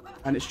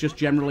 And it's just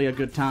generally a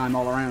good time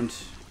all around.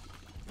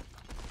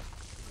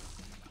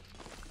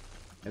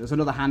 Okay, there's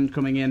another hand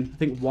coming in. I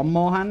think one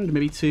more hand,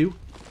 maybe two.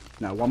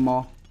 No, one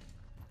more.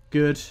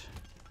 Good.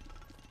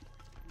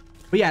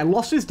 But yeah,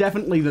 Lost is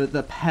definitely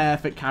the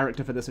perfect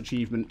character for this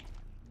achievement.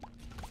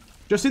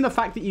 Just in the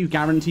fact that you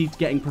guaranteed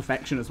getting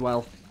perfection as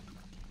well.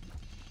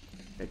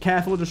 Okay,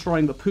 careful of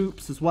destroying the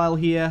poops as well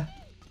here.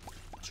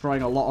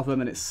 Destroying a lot of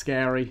them and it's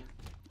scary.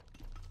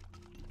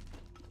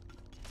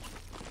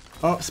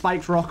 Oh,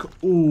 spiked rock.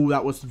 Ooh,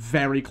 that was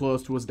very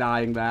close to us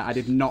dying there. I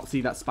did not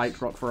see that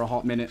spiked rock for a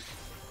hot minute.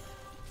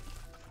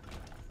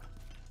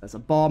 There's a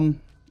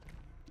bomb.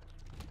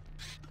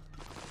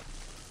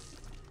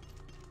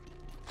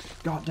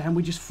 God damn,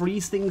 we just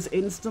freeze things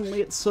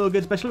instantly. It's so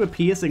good, especially with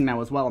piercing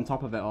now as well on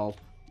top of it all.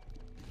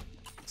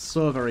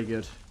 So very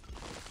good.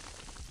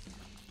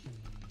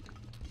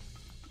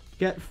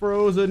 Get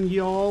frozen,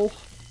 y'all.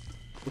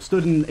 We're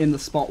stood in the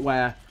spot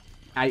where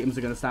items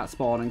are going to start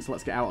spawning, so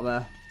let's get out of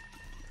there.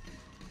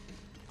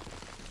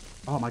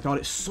 Oh my god,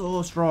 it's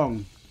so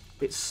strong.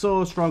 It's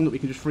so strong that we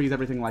can just freeze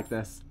everything like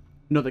this.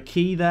 Another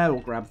key there,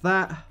 we'll grab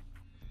that.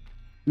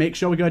 Make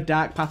sure we go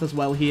dark path as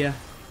well here.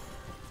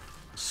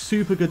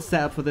 Super good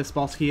setup for this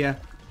boss here.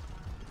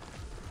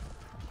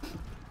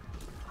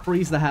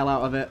 Freeze the hell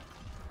out of it.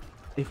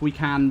 If we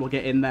can, we'll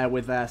get in there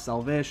with their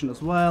salvation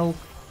as well.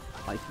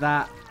 Like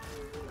that.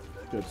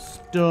 Good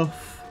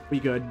stuff. We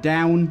go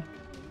down.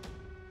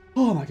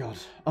 Oh my god.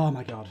 Oh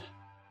my god.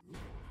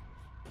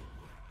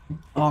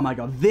 Oh my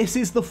god. This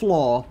is the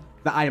floor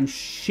that I am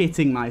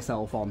shitting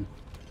myself on.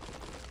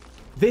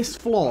 This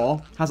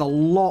floor has a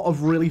lot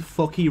of really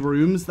fucky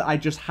rooms that I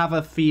just have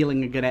a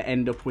feeling are going to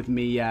end up with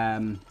me,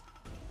 they're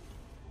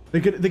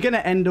going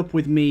to end up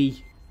with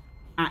me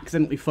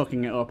accidentally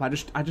fucking it up. I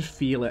just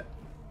feel it.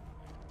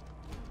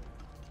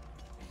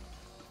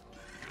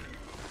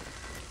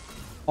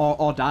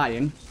 Or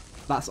dying.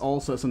 That's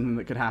also something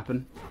that could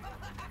happen.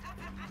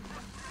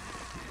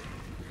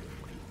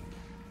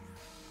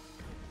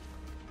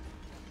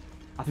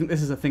 I think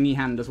this is a thingy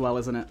hand as well,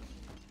 isn't it?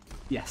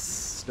 Yes,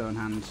 stone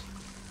hand.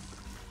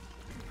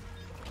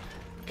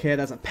 Okay,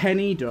 there's a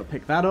penny. Don't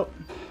pick that up.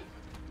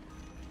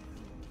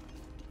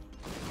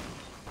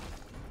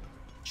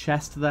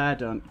 Chest there.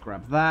 Don't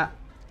grab that.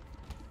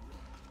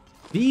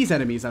 These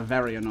enemies are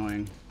very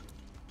annoying.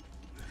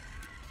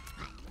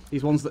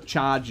 These ones that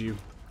charge you.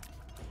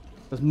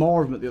 There's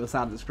more of them at the other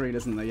side of the screen,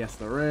 isn't there? Yes,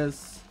 there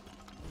is.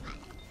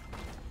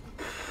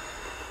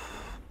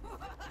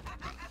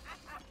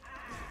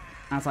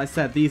 As I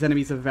said, these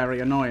enemies are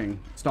very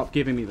annoying. Stop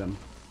giving me them.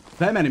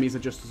 Them enemies are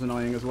just as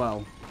annoying as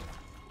well.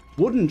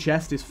 Wooden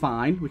chest is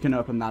fine. We can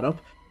open that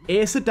up.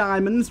 Ace of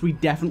diamonds, we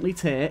definitely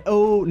take.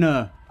 Oh,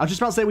 no. I was just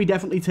about to say we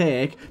definitely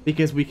take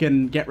because we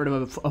can get rid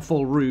of a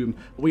full room.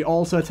 But we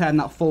also turn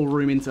that full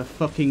room into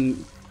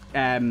fucking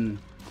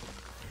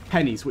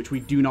pennies, which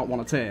we do not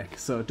want to take.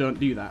 So don't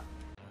do that.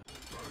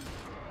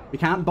 We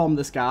can't bomb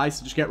this guy,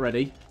 so just get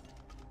ready.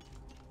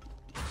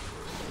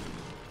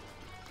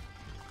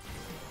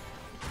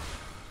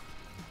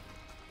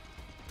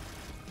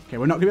 Okay,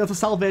 we're not going to be able to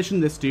salvation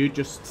this dude.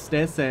 Just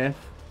stay safe.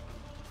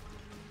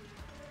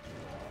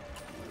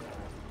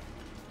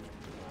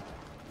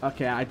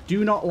 Okay, I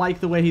do not like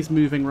the way he's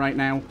moving right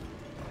now.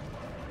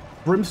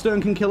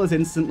 Brimstone can kill us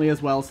instantly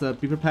as well, so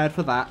be prepared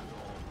for that.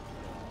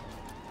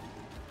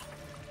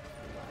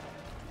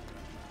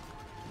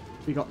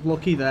 We got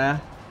lucky there.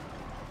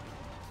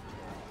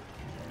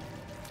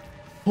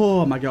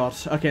 Oh my god.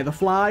 Okay, the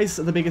flies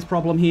are the biggest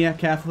problem here.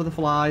 Careful with the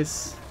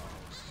flies.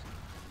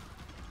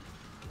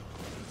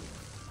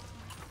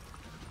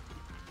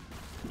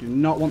 Do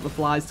not want the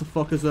flies to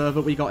fuck us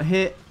over. We got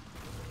hit.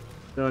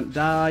 Don't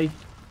die.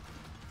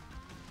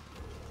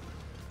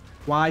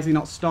 Why is he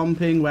not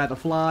stomping? Where are the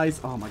flies?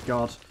 Oh my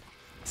god.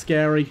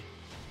 Scary.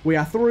 We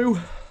are through.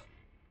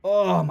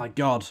 Oh my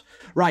god.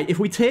 Right, if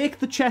we take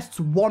the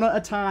chests one at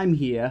a time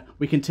here,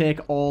 we can take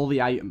all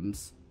the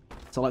items.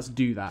 So let's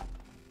do that.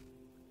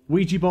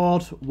 Ouija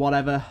board,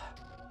 whatever.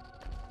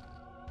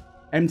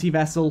 Empty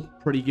vessel,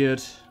 pretty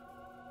good.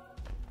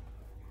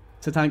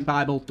 Satanic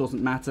Bible,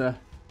 doesn't matter.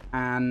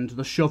 And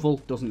the shovel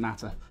doesn't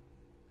matter.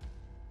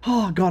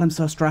 Oh god, I'm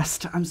so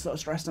stressed. I'm so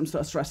stressed. I'm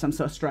so stressed. I'm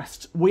so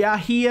stressed. We are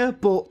here,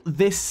 but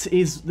this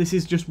is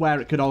just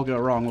where it could all go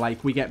wrong.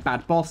 Like, we get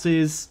bad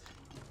bosses.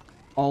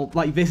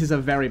 Like, this is a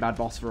very bad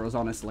boss for us,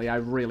 honestly. I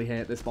really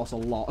hate this boss a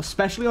lot.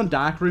 Especially on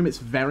Darkroom, it's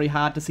very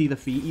hard to see the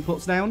feet he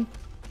puts down.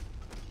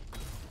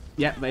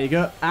 Yep, there you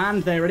go.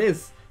 And there it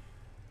is.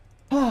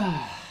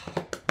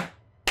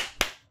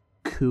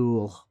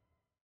 Cool.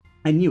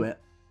 I knew it.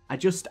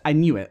 I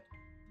knew it.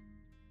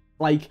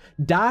 Like,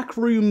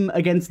 Darkroom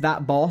against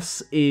that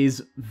boss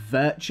is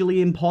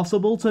virtually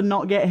impossible to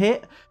not get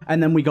hit.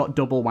 And then we got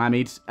double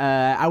whammied.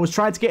 I was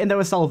trying to get into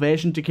a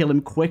salvation to kill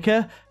him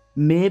quicker.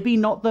 Maybe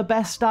not the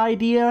best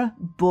idea,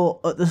 but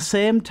at the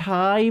same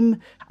time,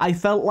 I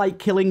felt like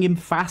killing him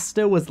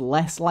faster was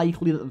less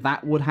likely that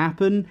that would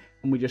happen.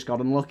 And we just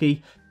got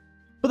unlucky.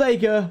 But there you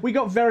go. We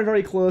got very,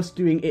 very close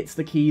doing It's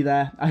the Key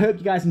there. I hope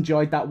you guys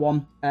enjoyed that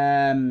one.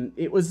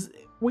 It was...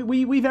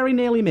 We very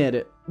nearly made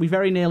it. We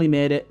very nearly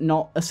made it.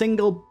 Not a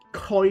single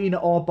coin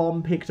or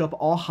bomb picked up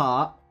or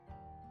heart.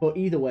 But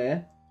either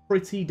way,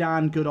 pretty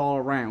darn good all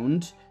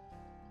around.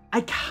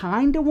 I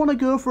kind of want to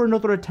go for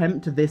another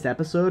attempt to this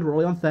episode. We're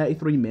only on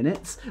 33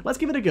 minutes. Let's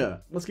give it a go.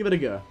 Let's give it a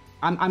go.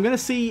 I'm going to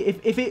see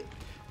if it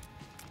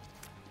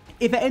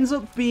ends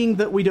up being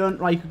that we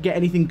don't like get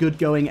anything good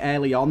going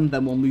early on,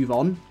 then we'll move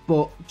on.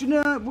 But, do you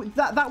know,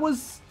 that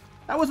was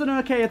an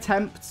okay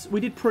attempt.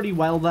 We did pretty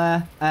well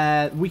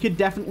there. We could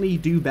definitely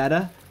do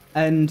better.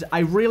 And I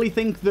really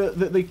think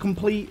that the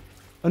complete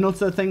and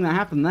utter thing that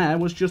happened there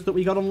was just that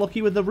we got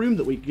unlucky with the room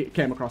that we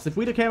came across. If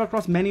we'd have came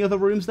across many other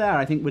rooms there,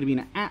 I think we'd have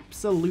been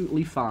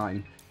absolutely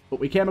fine. But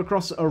we came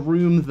across a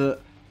room that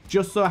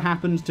just so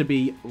happened to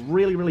be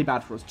really, really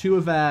bad for us. Two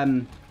of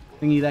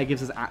thingy there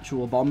gives us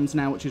actual bombs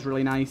now, which is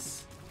really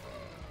nice.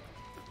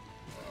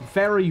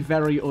 Very,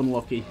 very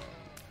unlucky.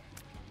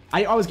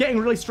 I was getting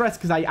really stressed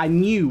because I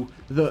knew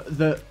that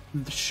the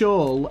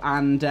shoal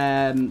and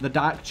the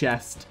dark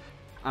chest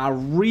are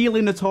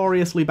really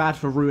notoriously bad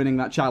for ruining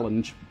that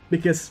challenge.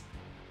 Because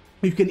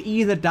you can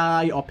either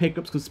die or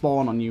pickups can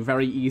spawn on you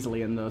very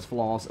easily in those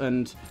floors.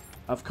 And,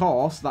 of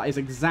course, that is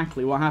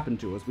exactly what happened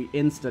to us. We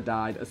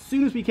insta-died as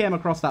soon as we came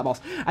across that boss.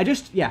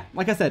 Yeah,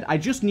 like I said, I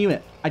just knew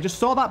it. I just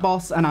saw that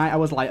boss and I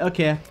was like,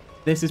 okay,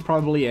 this is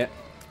probably it.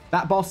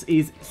 That boss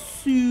is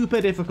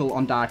super difficult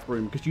on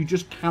Darkroom because you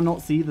just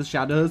cannot see the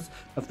shadows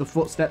of the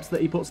footsteps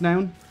that he puts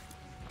down.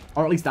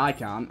 Or at least I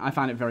can't. I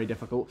find it very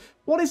difficult.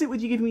 What is it with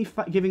you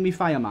giving me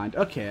Fire Mind?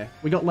 Okay,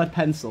 we got Lead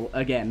Pencil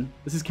again.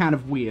 This is kind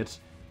of weird.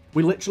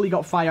 We literally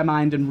got Fire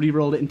Mind and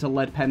re-rolled it into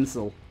Lead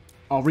Pencil.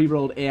 Or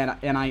re-rolled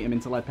an item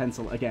into Lead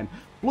Pencil again.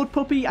 Blood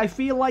Puppy, I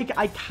feel like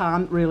I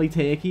can't really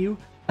take you.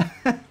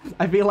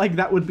 I feel like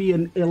that would be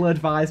an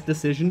ill-advised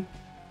decision.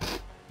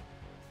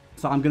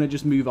 So I'm going to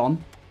just move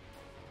on.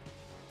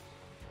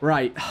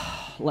 Right,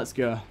 let's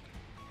go.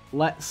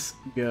 Let's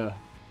go.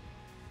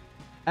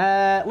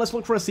 Let's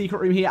look for a secret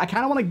room here. I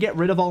kind of want to get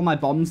rid of all my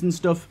bombs and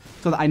stuff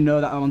so that I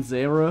know that I'm on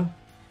 0.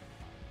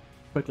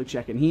 Quickly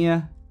check in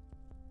here.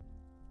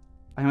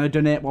 I'm going to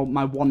donate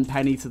my 1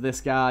 penny to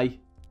this guy.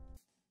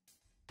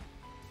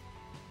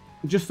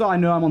 Just so I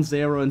know I'm on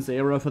 0 and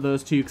 0 for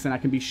those two, because then I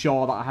can be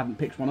sure that I haven't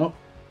picked one up.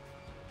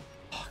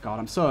 Oh, God,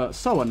 I'm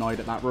so annoyed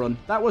at that run.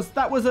 That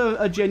was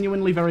a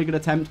genuinely very good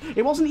attempt.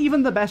 It wasn't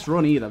even the best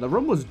run either. The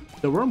run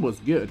was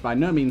good. By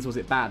no means was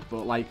it bad,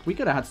 but like we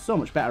could have had so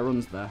much better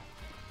runs there.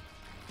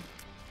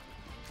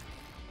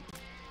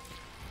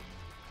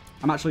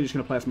 I'm actually just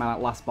going to place my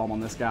last bomb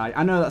on this guy.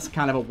 I know that's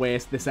kind of a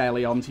waste this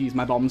early on to use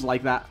my bombs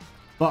like that,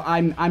 but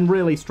I'm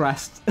really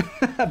stressed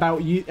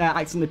about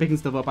accidentally picking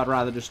stuff up. I'd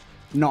rather just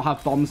not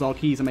have bombs or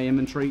keys in my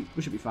inventory.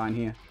 We should be fine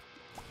here.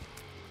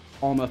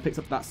 Almost picked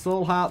up that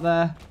soul heart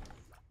there.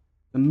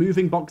 The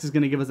moving box is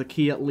going to give us a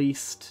key at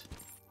least.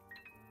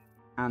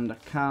 And a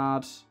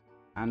card.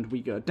 And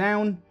we go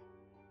down.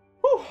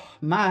 Whew,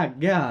 my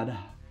God.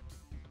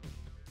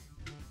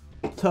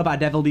 Turbo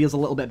Devil deals a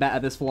little bit better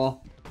this floor.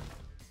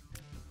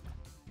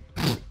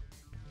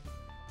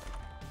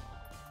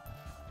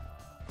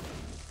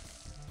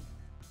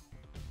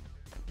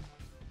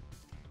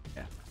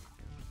 Yeah.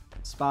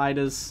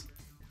 Spiders.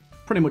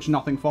 Pretty much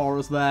nothing for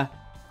us there.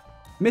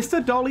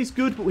 Mr. Dolly's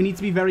good, but we need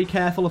to be very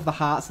careful of the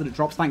hearts that it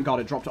drops. Thank God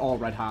it dropped all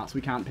red hearts.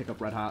 We can't pick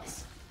up red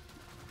hearts.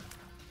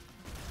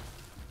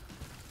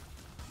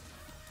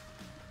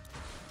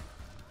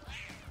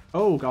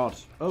 Oh, God.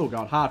 Oh,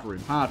 God. Hard room.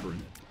 Hard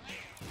room.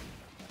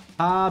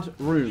 Hard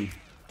room.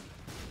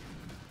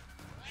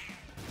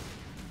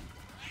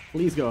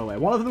 Please go away.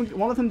 One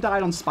of them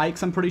died on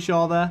spikes, I'm pretty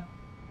sure there.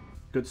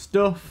 Good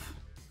stuff.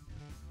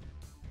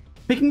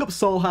 Picking up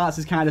soul hearts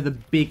is kind of the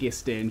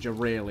biggest danger,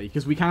 really,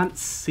 because we can't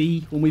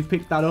see when we've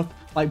picked that up.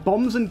 Like,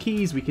 bombs and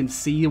keys, we can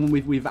see when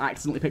we've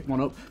accidentally picked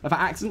one up. If I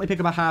accidentally pick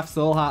up a half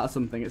soul heart or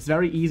something, it's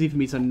very easy for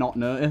me to not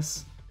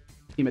notice.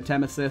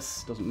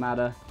 Hematemesis, doesn't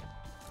matter.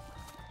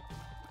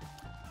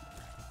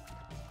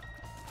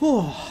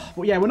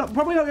 But yeah,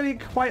 probably not going to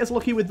get quite as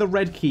lucky with the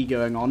red key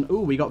going on.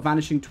 Ooh, we got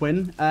Vanishing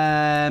Twin.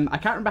 I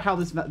can't remember how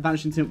this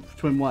Vanishing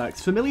Twin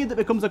works. Familiar that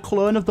becomes a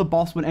clone of the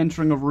boss when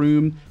entering a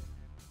room.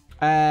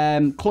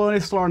 Clone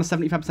is slower on a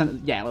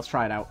 75%. Yeah, let's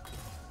try it out.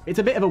 It's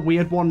a bit of a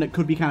weird one that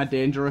could be kind of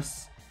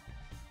dangerous.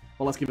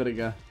 Well, let's give it a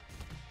go.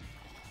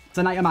 It's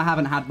an item I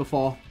haven't had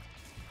before.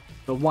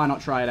 So why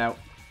not try it out?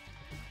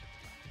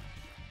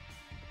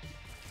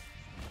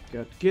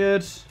 Good,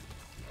 good.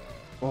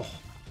 Oh,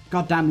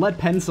 goddamn lead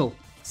pencil.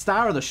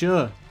 Star of the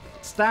show.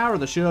 Star of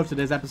the show of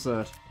today's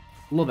episode.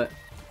 Love it.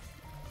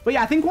 But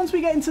yeah, I think once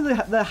we get into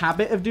the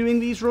habit of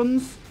doing these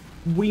runs,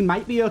 we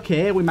might be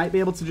okay. We might be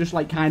able to just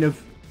like kind of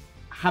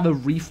have a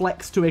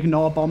reflex to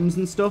ignore bombs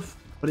and stuff,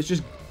 but it's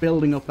just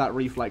building up that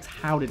reflex.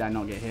 How did I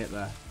not get hit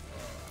there?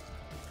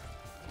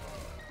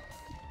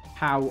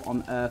 How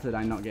on earth did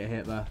I not get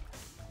hit there?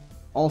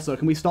 Also,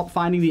 can we stop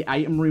finding the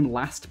item room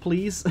last,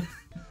 please?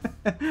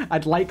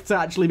 I'd like to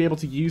actually be able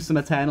to use some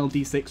Eternal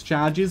D6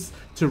 charges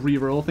to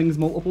reroll things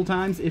multiple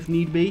times if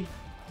need be.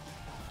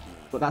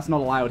 But that's not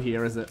allowed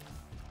here, is it?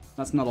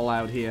 That's not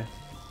allowed here.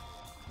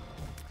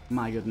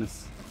 My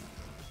goodness.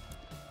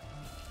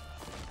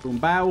 Boom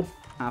bow.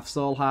 Half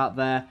soul heart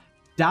there.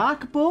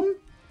 Dark Bum?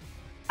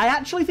 I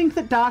actually think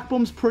that Dark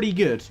Bum's pretty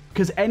good,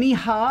 because any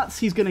hearts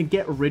he's going to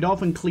get rid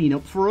of and clean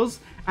up for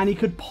us, and he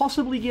could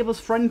possibly give us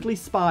friendly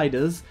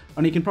spiders,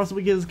 and he can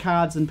possibly give us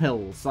cards and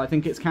pills, so I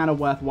think it's kind of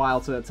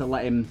worthwhile to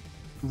let him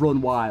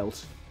run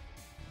wild.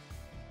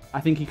 I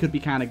think he could be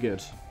kind of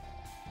good.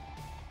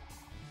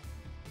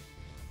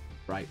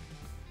 Right.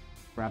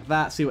 Grab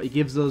that, see what he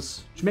gives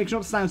us. Just make sure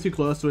not to stand too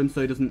close to him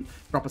so he doesn't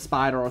drop a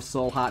spider or a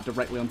soul heart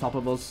directly on top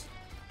of us.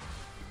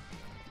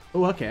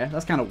 Oh, okay.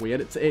 That's kind of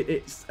weird.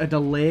 It's a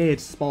delayed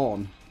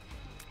spawn.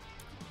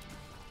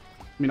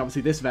 I mean,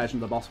 obviously, this version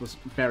of the boss was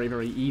very,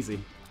 very easy.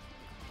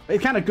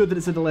 It's kind of good that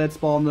it's a delayed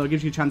spawn, though. It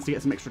gives you a chance to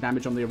get some extra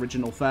damage on the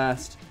original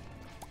first.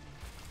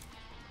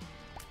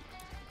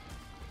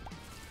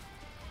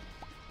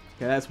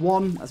 Okay, that's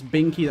one. That's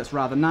Binky. That's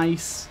rather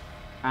nice.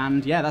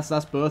 And, yeah,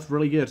 that's both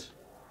really good.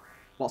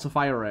 Lots of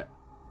fire rate.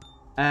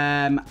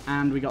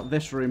 And we got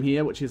this room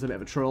here, which is a bit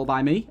of a troll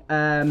by me.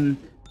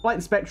 Light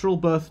and Spectral,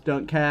 both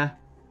don't care.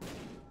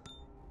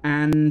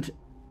 And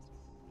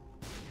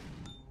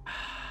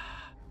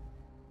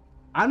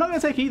I'm not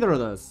going to take either of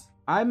those.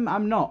 I'm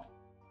not.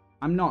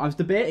 I was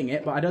debating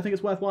it, but I don't think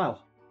it's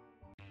worthwhile.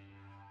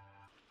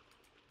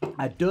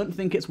 I don't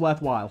think it's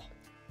worthwhile.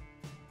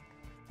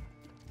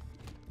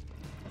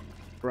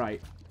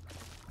 Right.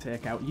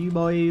 Take out you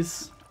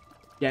boys.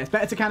 Yeah, it's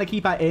better to kind of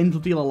keep our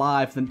Angel Deal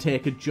alive than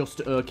take a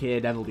just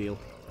okay Devil Deal.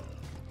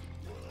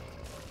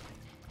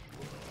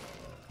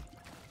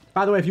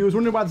 By the way, if you was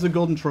wondering why there's a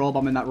golden troll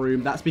bomb in that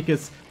room, that's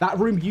because that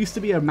room used to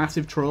be a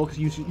massive troll because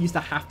you used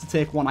to have to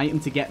take one item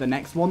to get the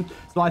next one.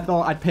 So I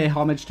thought I'd pay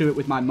homage to it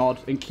with my mod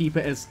and keep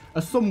it as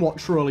a somewhat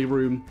trolly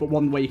room, but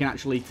one where you can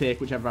actually take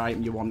whichever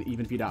item you want,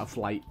 even if you don't have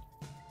flight.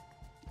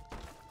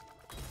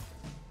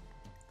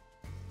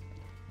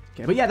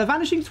 Okay, but yeah, the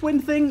Vanishing Twin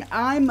thing,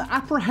 I'm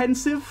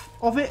apprehensive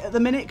of it at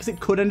the minute because it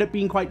could end up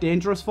being quite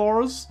dangerous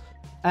for us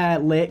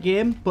late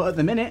game. But at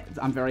the minute,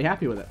 I'm very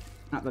happy with it.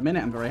 At the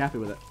minute, I'm very happy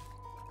with it.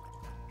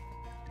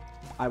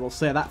 I will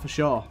say that for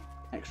sure.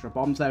 Extra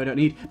bombs there we don't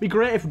need. It'd be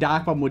great if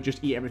Dark Bomb would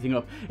just eat everything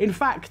up. In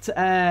fact,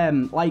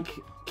 like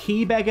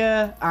Key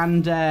Beggar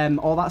and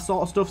all that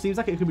sort of stuff seems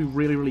like it could be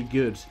really, really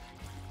good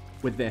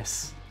with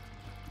this.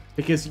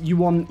 Because you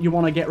want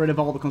to get rid of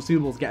all the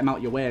consumables, get them out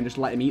your way, and just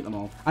let him eat them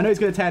all. I know he's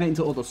going to turn it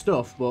into other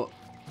stuff, but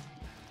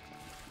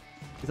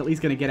he's at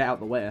least going to get it out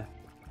the way.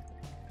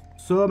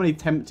 So many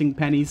tempting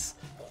pennies.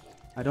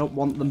 I don't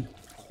want them.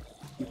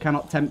 You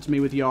cannot tempt me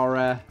with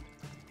your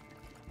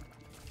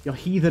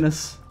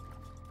heathenous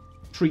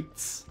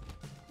treats.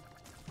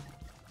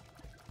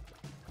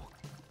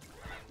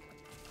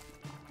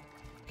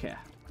 Okay.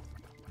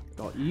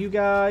 Got you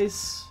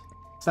guys.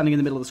 Standing in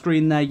the middle of the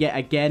screen there yet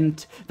again.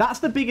 That's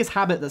the biggest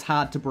habit that's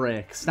hard to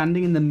break.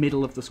 Standing in the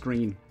middle of the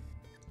screen.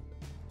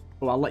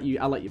 Oh, I'll let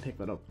you pick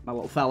that up, my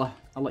little fella.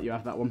 I'll let you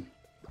have that one.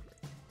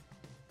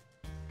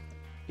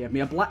 Give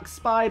me a black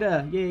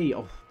spider. Yay.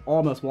 Oh,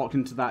 almost walked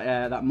into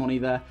that that money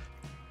there.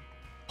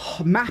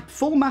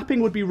 Full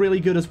mapping would be really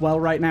good as well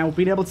right now.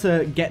 Being able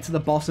to get to the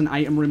boss and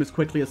item room as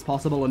quickly as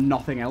possible and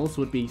nothing else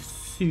would be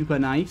super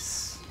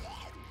nice.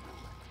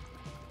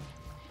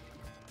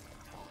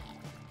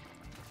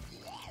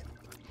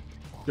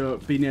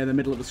 Don't be near the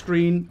middle of the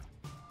screen.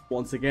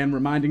 Once again,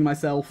 reminding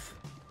myself.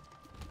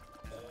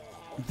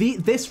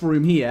 This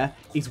room here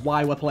is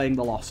why we're playing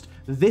the Lost.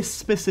 This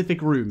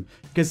specific room.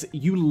 Because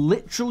you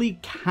literally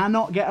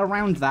cannot get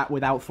around that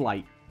without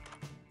flight.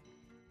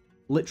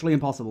 Literally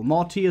impossible.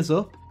 More tears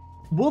up.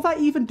 Will that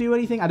even do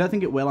anything? I don't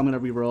think it will. I'm going to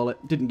re-roll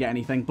it. Didn't get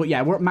anything. But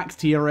yeah, we're at max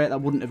tear rate.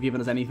 That wouldn't have given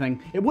us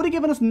anything. It would have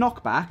given us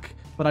knockback,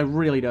 but I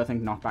really don't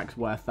think knockback's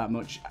worth that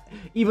much.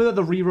 Even though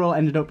the re-roll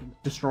ended up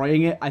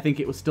destroying it, I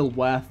think it was still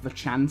worth the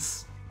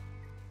chance.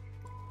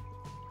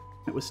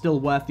 It was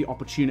still worth the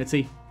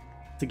opportunity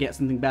to get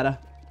something better.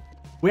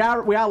 We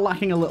are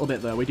lacking a little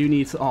bit, though. We do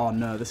need to... Oh,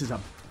 no. This is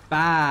a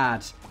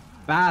bad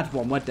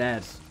one. We're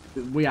dead.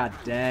 We are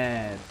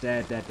dead.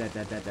 Dead.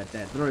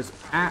 There is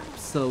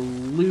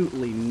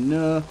absolutely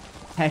no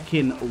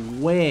heckin'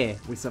 way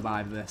we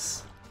survive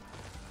this.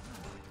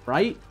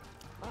 Right?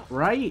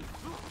 Right?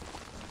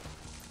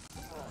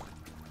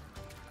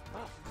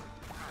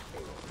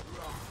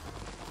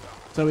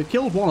 So we've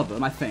killed one of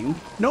them, I think.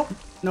 Nope.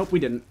 Nope, we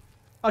didn't.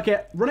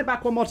 Okay, run it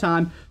back one more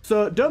time.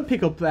 So don't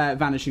pick up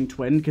Vanishing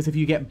Twin, because if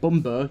you get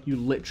Bumbo, you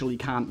literally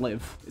can't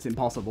live. It's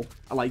impossible.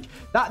 Like,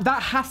 that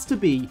has to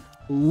be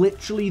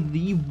literally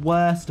the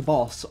worst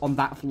boss on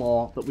that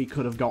floor that we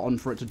could have gotten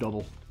for it to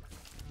double.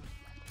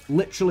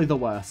 Literally the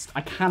worst.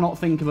 I cannot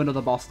think of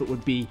another boss that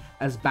would be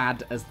as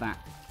bad as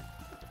that.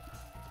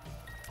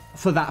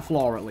 For that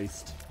floor, at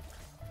least.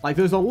 Like,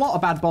 there's a lot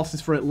of bad bosses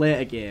for it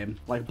later game,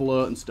 like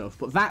Bloat and stuff,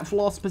 but that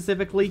floor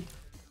specifically,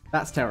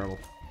 that's terrible.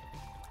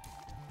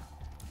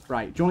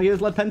 Right, do you want to get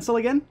his lead pencil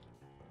again?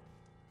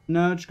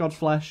 No, just God's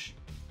flesh.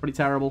 Pretty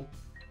terrible.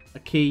 A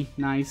key,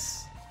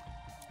 nice.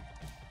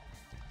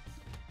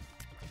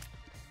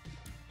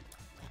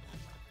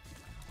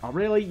 Oh,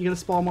 really? You're going to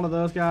spawn one of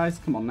those guys?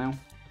 Come on now.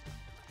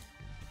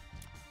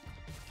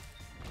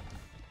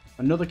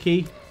 Another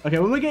key. Okay,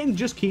 when we're getting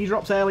just key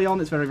drops early on,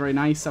 it's very, very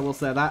nice. I will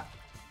say that.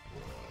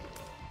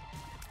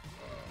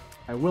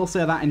 I will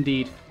say that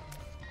indeed.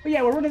 But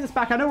yeah, we're running this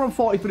back. I know we're on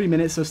 43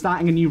 minutes, so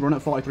starting a new run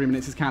at 43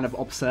 minutes is kind of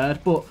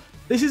absurd. But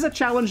this is a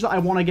challenge that I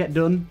want to get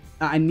done,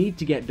 that I need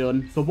to get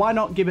done. So why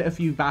not give it a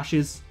few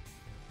bashes,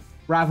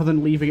 rather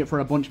than leaving it for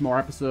a bunch more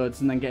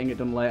episodes and then getting it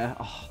done later.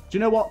 Oh, do you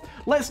know what?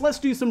 Let's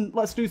do some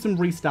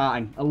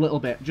restarting a little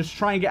bit. Just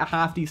try and get a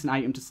half decent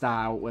item to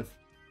start out with.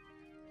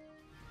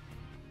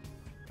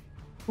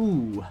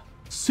 Ooh.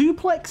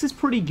 Suplex is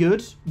pretty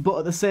good, but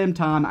at the same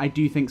time, I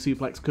do think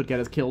Suplex could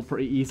get us killed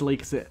pretty easily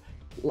because it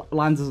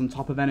lands us on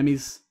top of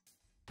enemies.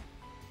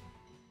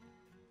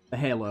 The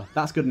Halo.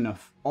 That's good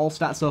enough. All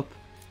stats up,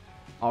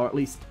 or at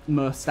least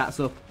most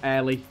stats up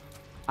early.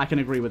 I can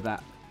agree with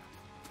that.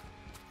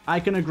 I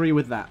can agree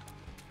with that.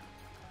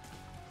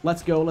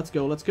 Let's go, let's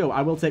go, let's go.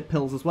 I will take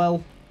pills as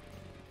well.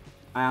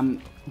 I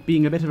am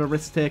being a bit of a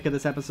risk taker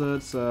this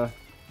episode, so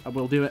I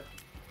will do it.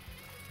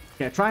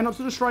 Okay, try not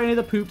to destroy any of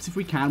the poops if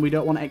we can. We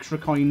don't want extra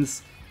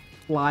coins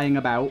flying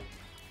about.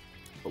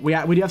 But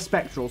we do have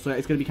Spectral, so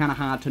it's going to be kind of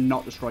hard to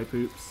not destroy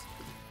poops.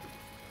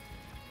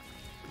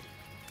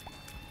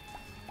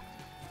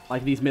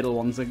 Like these middle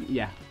ones are,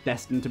 yeah,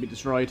 destined to be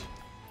destroyed.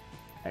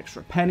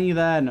 Extra penny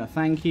there, no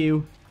thank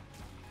you.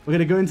 We're going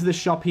to go into the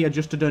shop here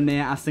just to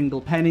donate a single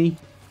penny.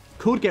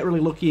 Could get really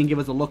lucky and give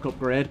us a luck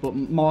upgrade, but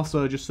more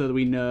so just so that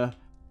we know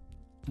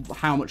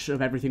how much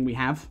of everything we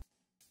have.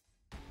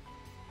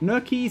 No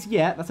keys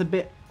yet. That's a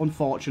bit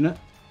unfortunate.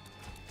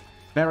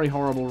 Very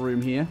horrible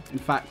room here. In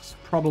fact,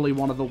 probably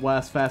one of the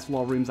worst first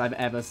floor rooms I've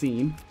ever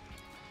seen.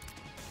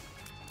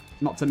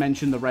 Not to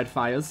mention the red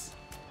fires.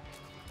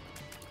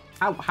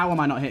 How am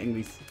I not hitting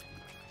these?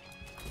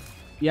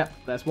 Yep,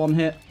 there's one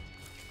hit.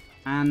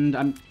 And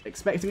I'm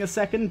expecting a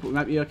second, but we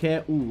might be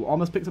okay. Ooh,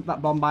 almost picked up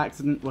that bomb by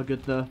accident. We're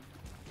good, though.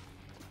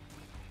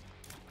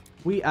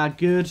 We are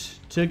good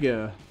to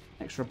go.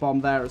 Extra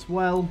bomb there as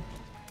well.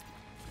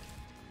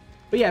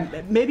 But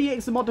yeah, maybe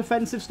getting some more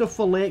defensive stuff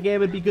for late game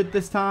would be good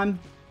this time.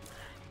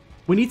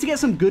 We need to get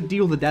some good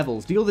Deal the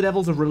Devils. Deal the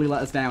Devils have really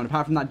let us down,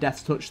 apart from that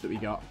Death's Touch that we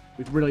got.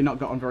 We've really not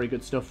gotten very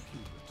good stuff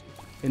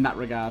in that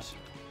regard.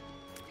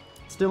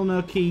 Still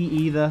no key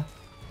either.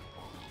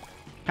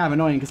 Kind of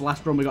annoying, because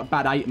last run we got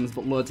bad items,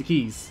 but loads of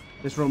keys.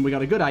 This run we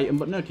got a good item,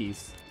 but no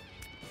keys.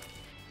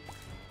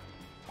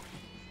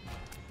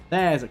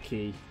 There's a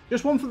key.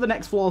 Just one for the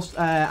next floor's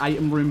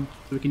item room,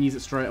 so we can use it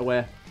straight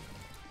away.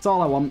 That's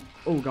all I want.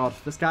 Oh god,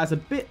 this guy's a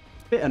bit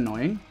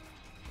annoying.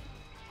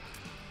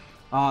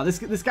 Ah, this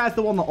guy's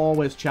the one that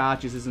always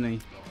charges, isn't he?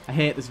 I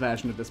hate this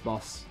version of this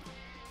boss.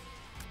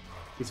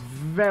 He's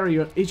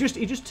very... He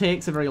just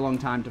takes a very long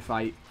time to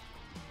fight.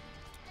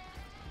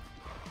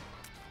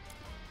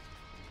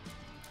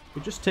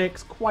 It just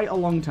takes quite a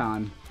long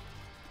time.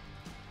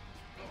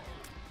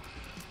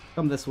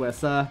 Come this way,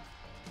 sir.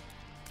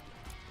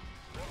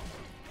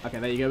 Okay,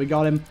 there you go. We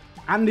got him.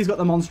 And he's got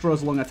the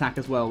Monstrous Lung attack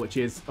as well, which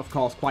is, of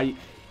course, quite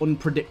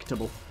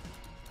unpredictable,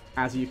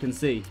 as you can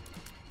see.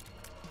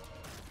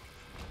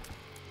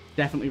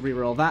 Definitely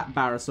reroll that.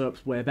 Bar of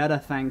Soap's way better,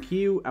 thank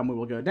you. And we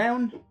will go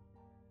down.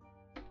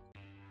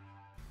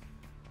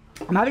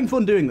 I'm having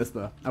fun doing this,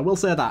 though. I will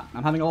say that.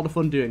 I'm having a lot of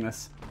fun doing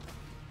this.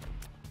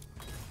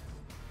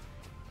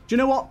 Do you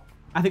know what?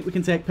 I think we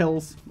can take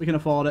pills. We can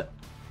afford it.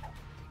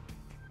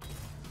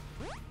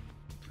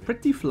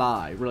 Pretty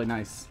fly. Really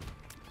nice.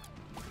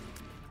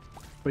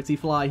 Pretty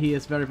fly here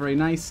is very, very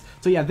nice.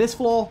 So yeah, this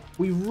floor,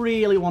 we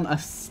really want a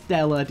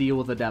stellar Deal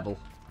with the Devil.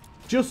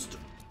 Just,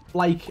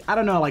 like, I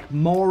don't know, like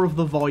more of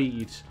the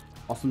Void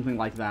or something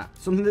like that.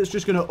 Something that's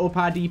just going to up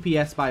our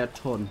DPS by a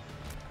ton.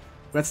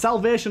 We had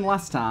Salvation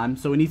last time,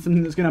 so we need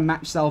something that's going to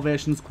match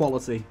Salvation's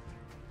quality.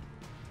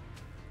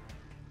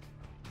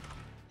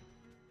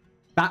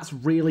 That's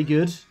really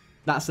good.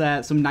 That's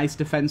some nice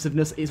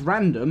defensiveness. It's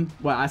random.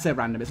 Well, I say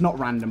random. It's not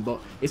random, but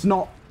it's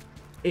not,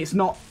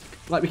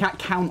 like, we can't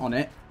count on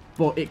it,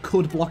 but it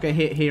could block a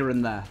hit here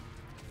and there.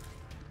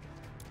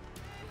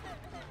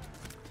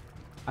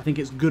 I think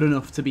it's good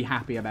enough to be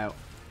happy about.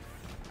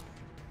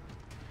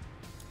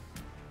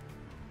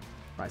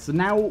 Right, so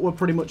now we're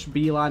pretty much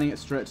beelining it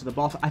straight to the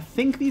boss. I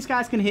think these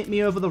guys can hit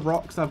me over the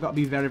rocks. I've got to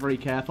be very, very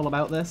careful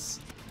about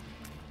this.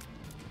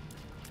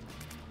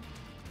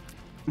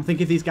 I think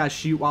if these guys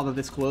shoot while they're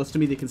this close to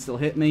me, they can still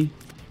hit me.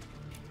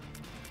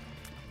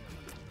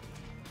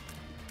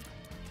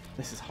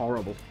 This is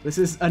horrible. This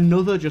is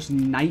another just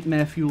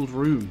nightmare-fueled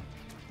room.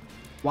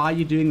 Why are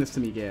you doing this to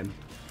me, game?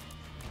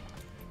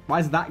 Why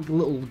has that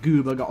little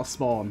goober got a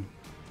spawn?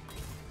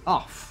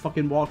 Oh,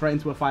 fucking walked right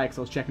into a fire because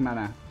I was checking my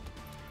map.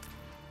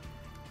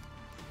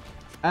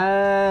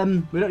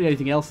 We don't need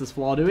anything else this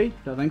floor, do we?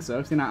 Don't think so.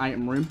 It's in that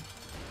item room.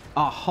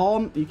 Oh,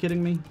 Haunt. Are you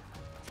kidding me?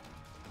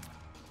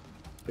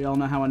 We all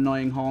know how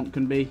annoying Haunt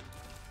can be.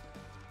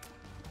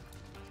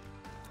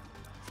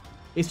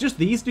 It's just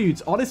these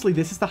dudes. Honestly,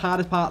 this is the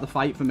hardest part of the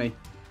fight for me.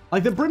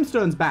 Like, the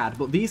Brimstone's bad,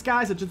 but these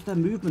guys are just, their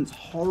movement's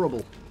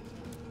horrible.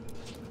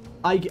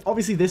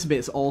 Obviously, this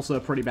bit's also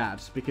pretty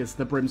bad, because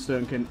the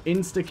Brimstone can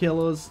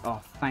insta-kill us.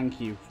 Oh, thank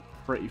you,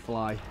 Pretty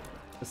Fly,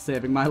 for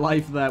saving my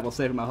life there. Well,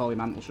 saving my Holy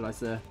Mantle, should I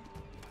say.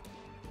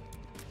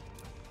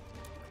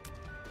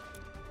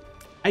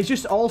 It's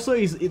just also,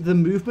 the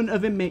movement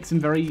of him makes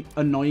him very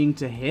annoying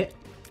to hit.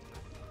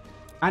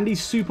 And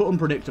he's super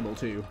unpredictable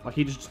too. Like,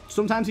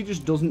 sometimes he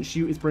just doesn't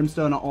shoot his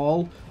Brimstone at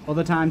all.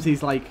 Other times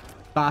he's like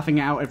barfing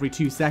it out every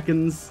 2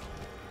 seconds.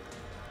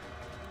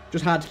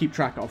 Just hard to keep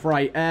track of.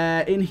 Right,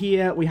 in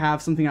here we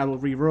have something I will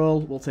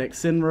re-roll. We'll take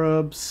Sin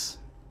Robes.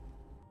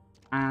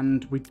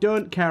 And we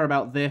don't care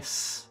about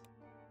this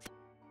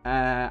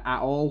at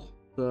all.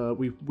 So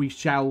we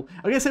shall...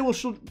 I guess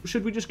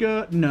should we just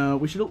go? No,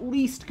 we should at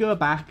least go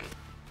back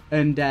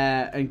and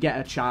get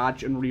a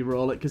charge and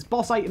re-roll it. Because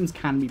boss items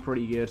can be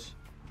pretty good.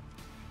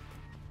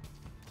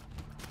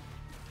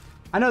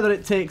 I know that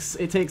it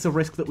takes a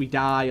risk that we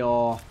die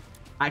or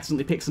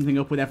accidentally pick something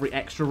up with every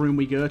extra room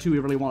we go to. We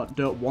really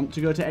don't want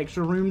to go to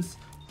extra rooms.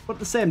 But at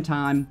the same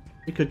time,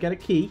 we could get a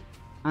key.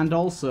 And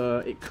also,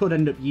 it could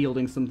end up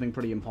yielding something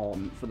pretty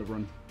important for the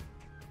run.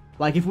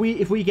 Like, if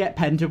we get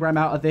Pentagram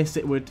out of this,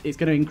 it's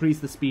going to increase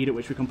the speed at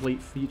which we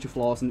complete future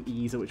floors and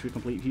ease at which we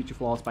complete future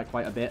floors by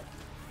quite a bit.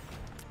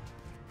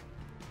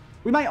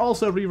 We might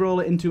also re-roll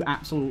it into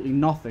absolutely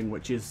nothing,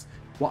 which is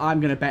what I'm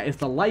going to bet is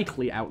the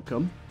likely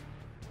outcome.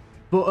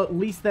 But at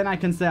least then I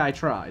can say I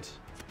tried.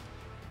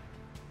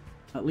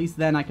 At least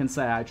then I can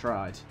say I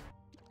tried.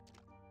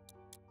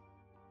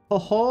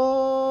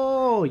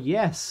 Oh,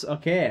 yes.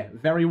 Okay.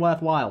 Very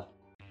worthwhile.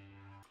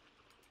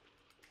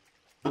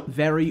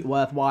 Very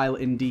worthwhile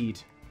indeed.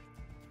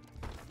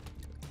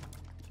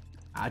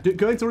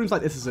 Going to rooms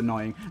like this is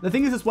annoying. The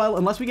thing is as well,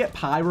 unless we get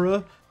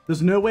Pyro,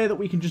 there's no way that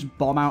we can just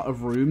bomb out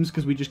of rooms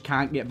because we just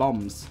can't get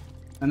bombs.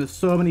 And there's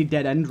so many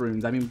dead-end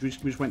rooms. I mean, we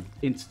just went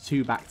into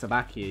 2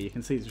 back-to-back here. You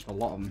can see there's just a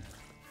lot of them.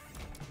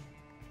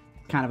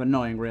 kind of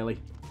annoying, really.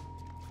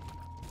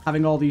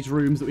 Having all these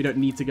rooms that we don't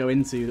need to go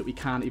into that we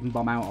can't even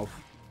bomb out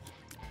of.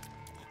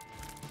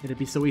 It'd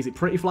be so easy.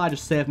 Pretty Fly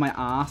just saved my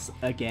ass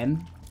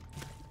again.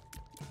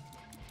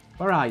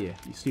 Where are you,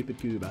 you stupid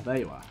goober? There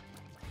you are.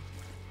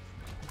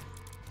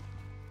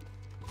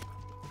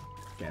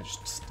 Okay,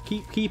 just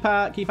keep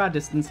our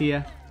distance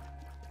here.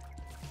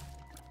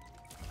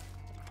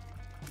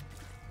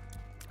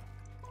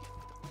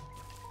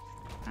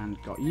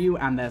 And got you,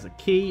 and there's a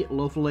key.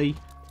 Lovely.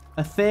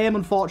 A Thame,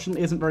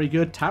 unfortunately, isn't very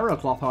good. Tarot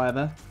Cloth,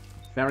 however.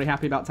 Very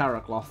happy about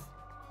Tarot Cloth.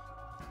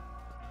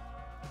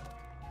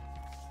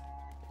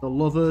 The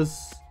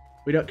Lovers.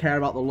 We don't care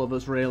about the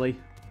Lovers, really.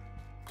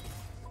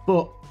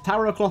 But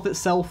Tarot Cloth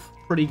itself,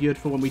 pretty good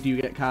for when we do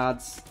get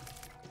cards.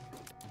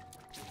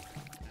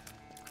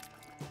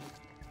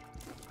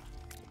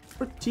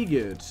 Pretty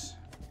good.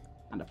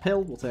 And a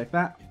pill, we'll take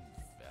that.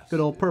 Good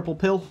old purple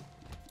pill.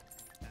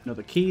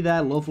 Another key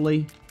there,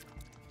 lovely.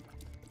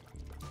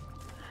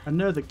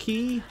 Another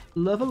key,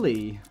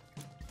 lovely.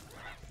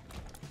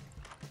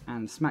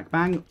 And smack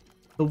bang.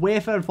 The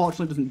wafer,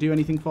 unfortunately, doesn't do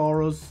anything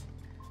for us.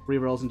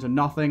 Rerolls into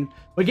nothing.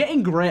 We're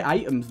getting great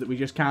items that we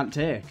just can't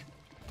take.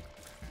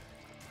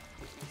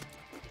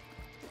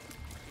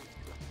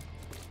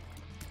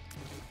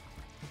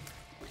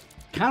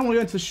 Kind of want to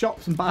go into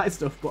shops and buy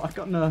stuff, but I've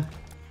got no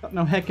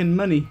heckin'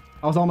 money.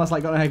 I was almost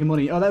like, got no heckin'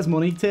 money. Oh, there's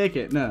money. Take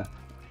it. No,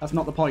 that's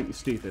not the point, you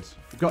stupid.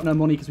 We've got no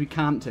money because we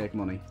can't take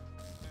money.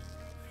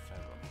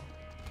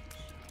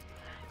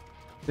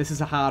 This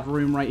is a hard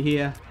room right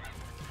here.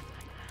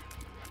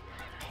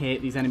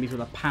 Hate these enemies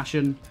with a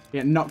passion. They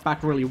get knocked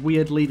back really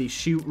weirdly. They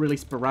shoot really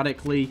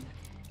sporadically.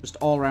 Just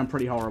all around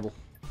pretty horrible.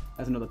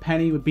 There's another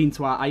penny. We've been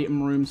to our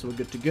item room, so we're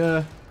good to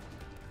go.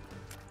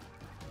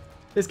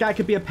 This guy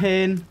could be a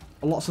pain.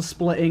 Lots of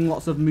splitting,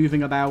 lots of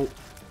moving about.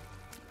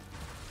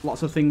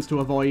 Lots of things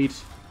to avoid.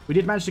 We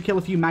did manage to kill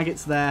a few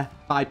maggots there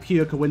by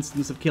pure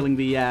coincidence of killing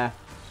the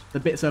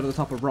bits over the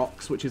top of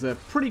rocks, which is a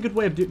pretty good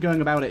way of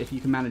going about it if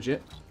you can manage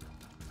it.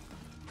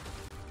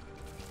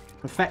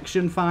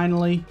 Perfection,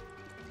 finally.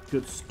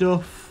 Good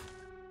stuff.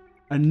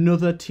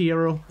 Another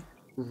tier up.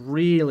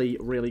 Really,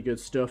 really good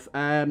stuff.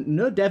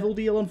 No devil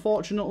deal,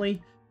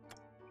 unfortunately.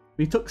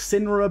 We took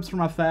sin rubs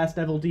from our first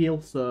devil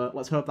deal, so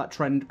let's hope that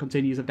trend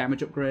continues of damage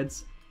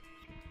upgrades.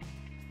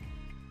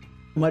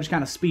 And we're just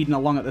kind of speeding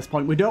along at this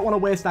point. We don't want to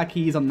waste our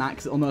keys on that,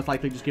 because it'll most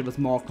likely just give us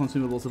more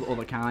consumables of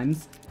other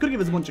kinds. Could give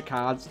us a bunch of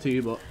cards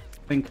too, but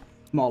I think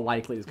more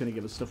likely it's going to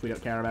give us stuff we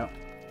don't care about.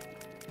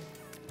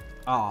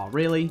 Oh,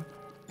 really?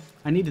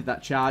 I needed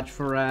that charge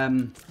for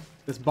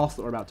this boss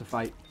that we're about to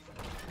fight.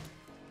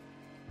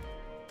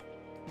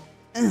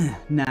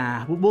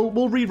 Nah,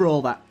 we'll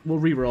re-roll that. We'll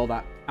re-roll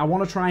that. I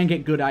want to try and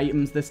get good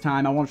items this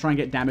time. I want to try and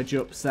get damage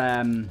ups.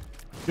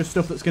 Just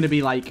stuff that's going to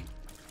be, like,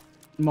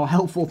 more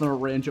helpful than a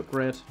range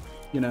upgrade,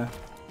 you know.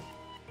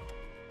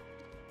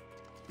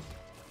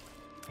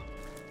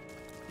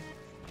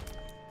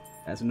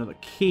 There's another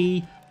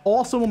key.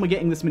 Awesome when we're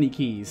getting this many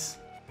keys.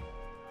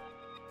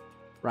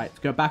 Right, let's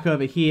go back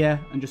over here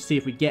and just see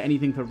if we get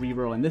anything for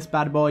re-rolling this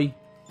bad boy.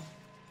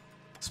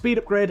 Speed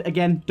upgrade,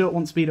 again, don't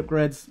want speed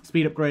upgrades.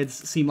 Speed upgrades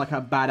seem like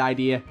a bad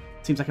idea.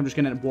 Seems like I'm just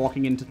going to end up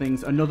walking into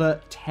things.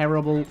 Another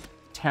terrible,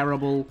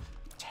 terrible,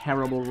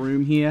 terrible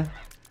room here.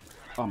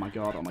 Oh my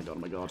god, oh my god, oh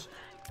my god.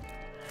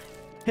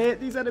 Hate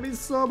these enemies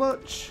so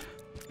much.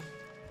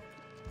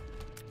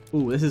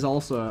 Ooh, this is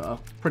also a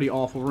pretty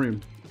awful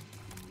room.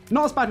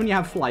 Not as bad when you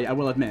have flight, I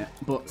will admit,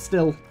 but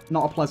still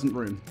not a pleasant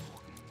room.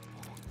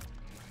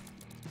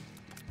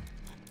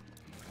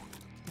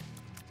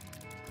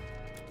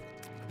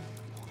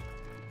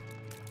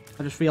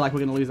 I just feel like we're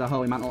going to lose our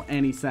Holy Mantle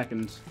any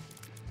second.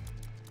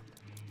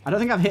 I don't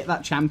think I've hit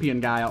that champion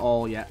guy at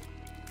all yet.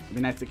 It'd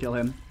be nice to kill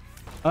him.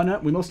 Oh no,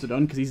 we must have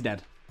done because he's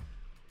dead.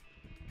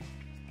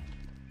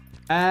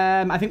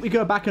 I think we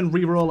go back and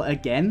reroll it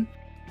again.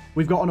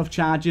 We've got enough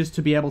charges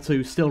to be able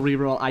to still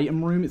reroll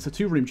item room. It's a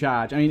 2-room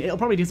charge. I mean, it'll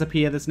probably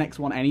disappear this next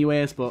one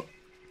anyways, but...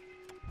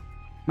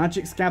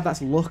 Magic Scab,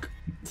 that's luck.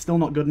 Still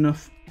not good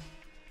enough.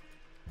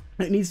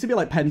 It needs to be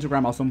like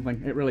Pentagram or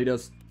something. It really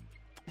does.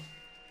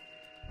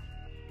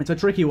 It's a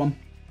tricky one.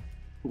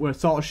 We're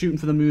sort of shooting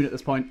for the moon at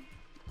this point.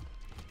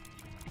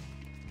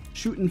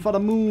 Shooting for the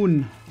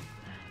moon.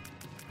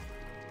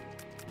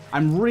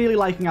 I'm really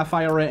liking our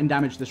fire rate and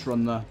damage this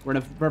run, though. We're in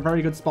a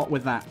very good spot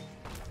with that.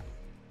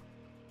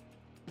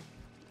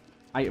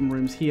 Item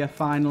rooms here,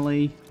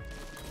 finally.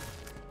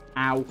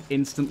 Ow.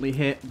 Instantly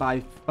hit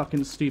by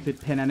fucking stupid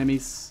pin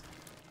enemies.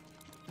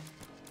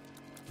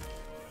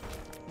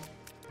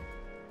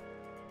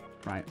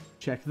 Right.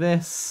 Check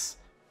this.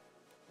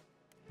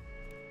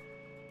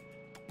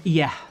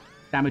 Yeah.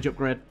 Damage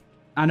upgrade.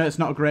 I know it's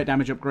not a great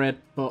damage upgrade,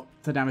 but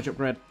it's a damage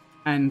upgrade.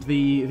 And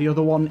the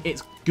other one,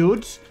 it's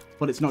good,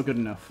 but it's not good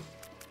enough.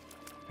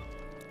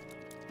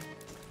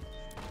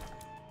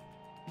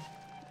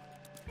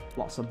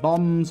 Lots of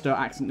bombs. Don't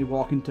accidentally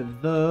walk into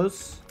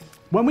those.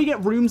 When we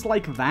get rooms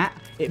like that,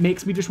 it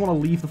makes me just want to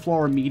leave the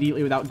floor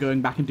immediately without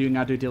going back and doing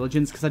our due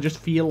diligence, because I just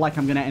feel like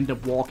I'm going to end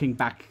up walking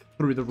back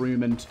through the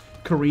room and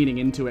careening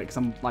into it because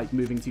I'm, like,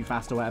 moving too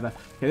fast or whatever.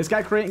 Okay, this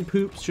guy creating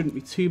poops shouldn't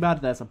be too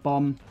bad. There's a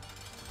bomb.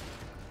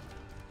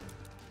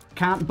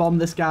 Can't bomb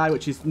this guy,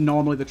 which is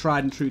normally the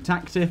tried and true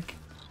tactic.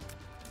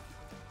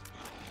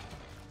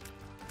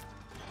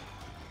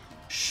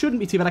 Shouldn't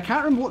be too bad. I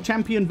can't remember what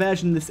champion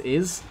version this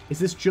is. Is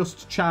this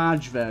just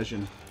charge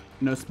version?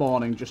 No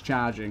spawning, just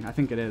charging. I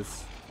think it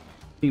is.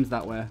 Seems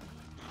that way.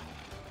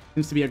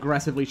 Seems to be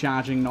aggressively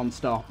charging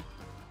non-stop.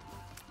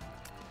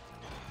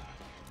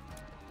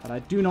 But I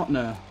do not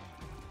know.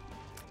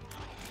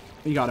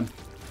 You got him.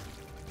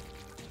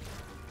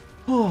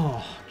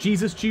 Oh,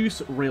 Jesus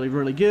Juice, really,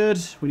 really good.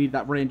 We need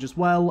that range as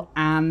well.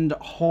 And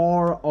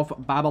Whore of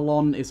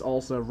Babylon is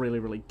also really,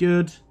 really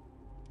good.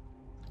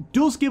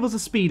 Does give us a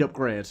speed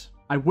upgrade.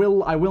 I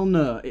will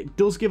know. It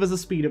does give us a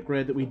speed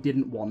upgrade that we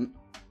didn't want.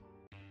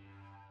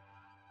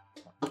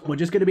 We're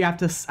just going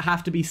to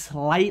have to be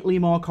slightly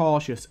more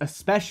cautious,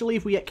 especially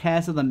if we get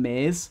Curse of the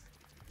Maze.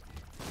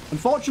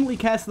 Unfortunately,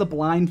 Curse of the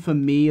Blind for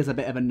me is a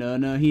bit of a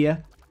no-no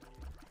here.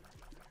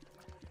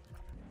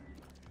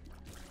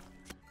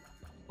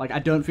 Like, I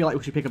don't feel like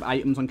we should pick up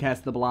items on Curse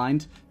of the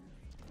Blind.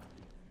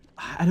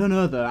 I don't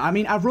know, though. I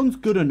mean, our run's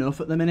good enough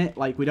at the minute.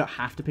 Like, we don't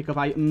have to pick up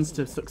items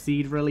to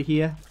succeed, really,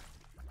 here.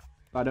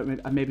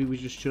 But maybe we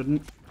just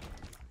shouldn't.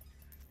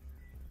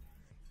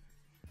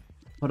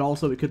 But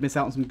also, we could miss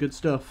out on some good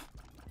stuff.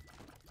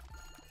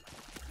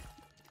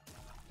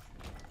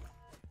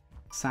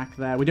 Sack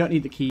there. We don't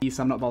need the key,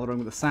 so I'm not bothering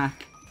with the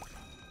sack.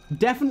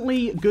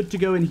 Definitely good to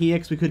go in here,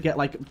 because we could get,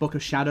 like, Book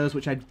of Shadows,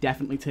 which I'd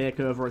definitely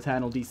take over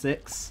Eternal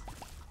D6.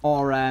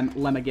 Or,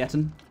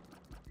 Lemageddon.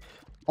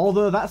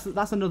 Although,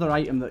 that's another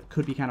item that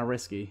could be kind of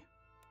risky.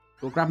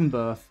 We'll grab them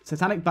both.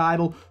 Satanic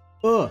Bible.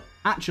 Oh,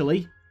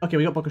 actually... Okay,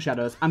 we got Book of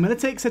Shadows. I'm going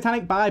to take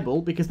Satanic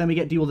Bible, because then we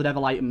get Deal with the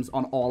Devil items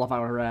on all of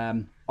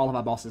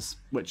our bosses,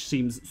 which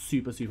seems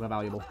super, super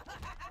valuable.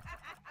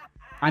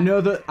 I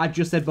know that I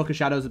just said Book of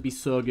Shadows would be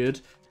so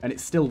good, and it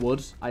still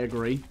would. I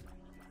agree.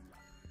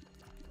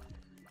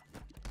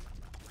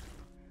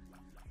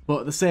 But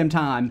at the same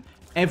time,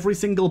 every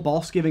single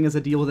boss giving us a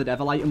Deal with the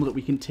Devil item that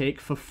we can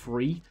take for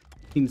free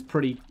seems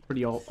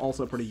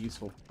also pretty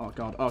useful. Oh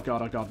god, oh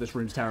god, oh god, this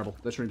room's terrible.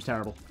 This room's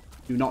terrible.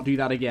 Do not do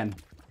that again.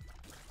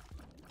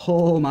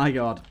 Oh my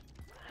god.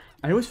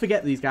 I always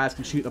forget these guys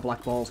can shoot the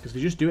black balls because they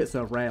just do it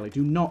so rarely.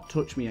 Do not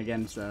touch me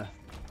again, sir.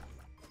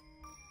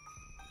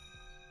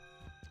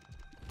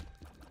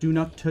 Do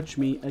not touch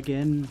me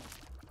again.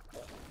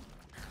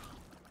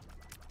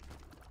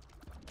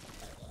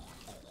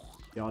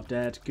 You're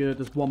dead. Good.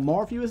 There's one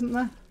more of you, isn't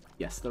there?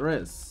 Yes, there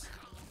is.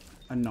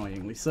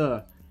 Annoyingly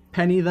so.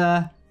 Penny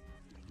there.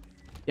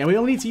 Yeah, we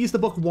only need to use the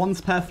book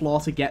once per floor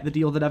to get the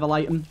Deal with the Devil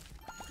item.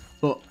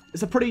 But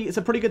it's a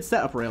pretty good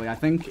setup, really. I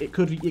think it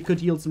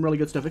could yield some really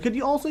good stuff. It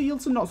could also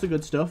yield some not so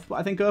good stuff, but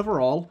I think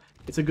overall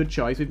it's a good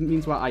choice. We haven't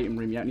been to our item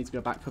room yet. I need to go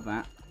back for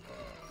that.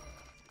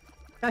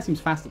 Guy seems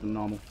faster than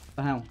normal. What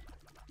the hell?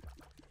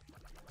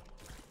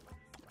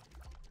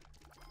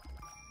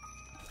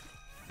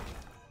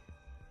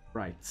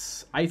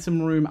 Right.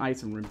 Item room,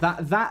 item room.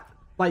 That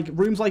like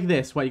rooms like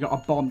this where you got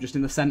a bomb just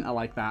in the center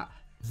like that.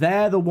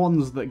 They're the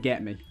ones that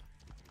get me.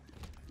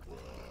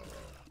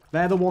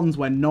 They're the ones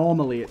where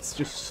normally it's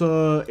just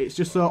so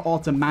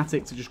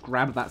automatic to just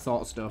grab that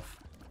sort of stuff.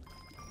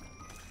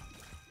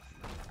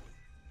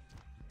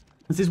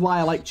 This is why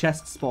I like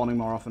chests spawning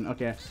more often.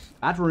 Okay.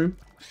 Bad room.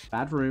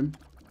 Bad room.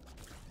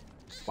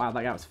 Wow,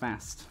 that guy was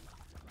fast.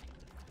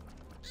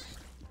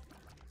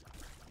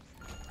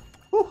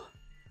 Ooh.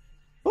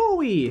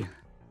 Ooh-wee.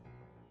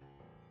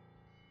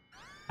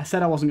 I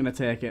said I wasn't going to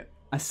take it.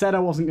 I said I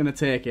wasn't going to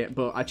take it,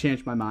 but I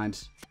changed my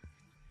mind.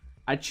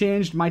 I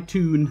changed my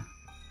tune.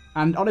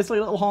 And honestly,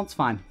 Little Haunt's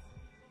fine.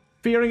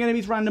 Fearing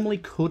enemies randomly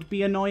could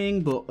be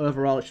annoying, but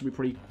overall it should be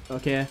pretty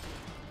okay.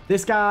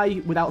 This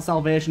guy, without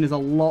salvation, is a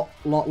lot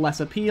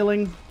less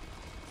appealing.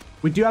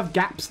 We do have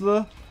gaps,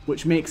 though,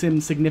 which makes him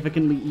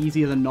significantly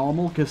easier than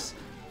normal, because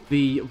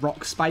the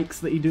rock spikes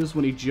that he does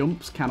when he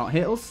jumps cannot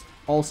hit us.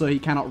 Also, he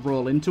cannot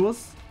roll into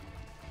us.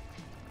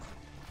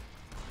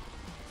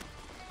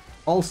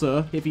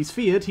 Also, if he's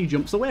feared, he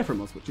jumps away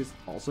from us, which is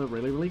also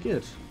really, really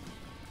good.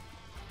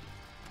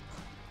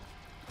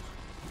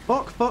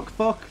 Fuck, fuck,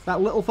 fuck.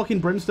 That little fucking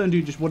brimstone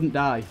dude just wouldn't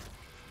die.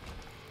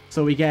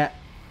 So we get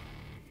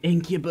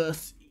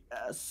Incubus.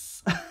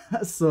 Yes.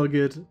 That's so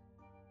good.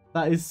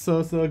 That is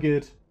so, so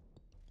good.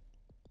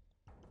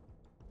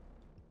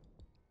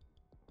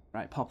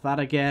 Right, pop that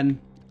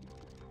again.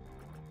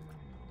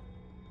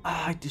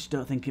 I just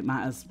don't think it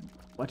matters.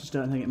 I just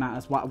don't think it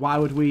matters. Why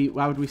would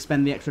we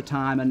spend the extra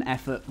time and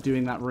effort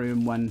doing that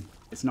room when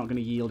it's not going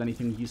to yield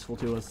anything useful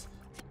to us?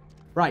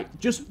 Right,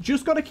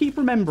 just got to keep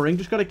remembering,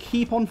 just got to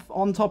keep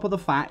on top of the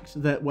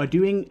fact that we're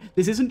doing...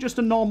 This isn't just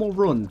a normal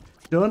run.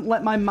 Don't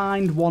let my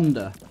mind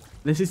wander.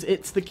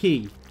 It's the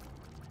key.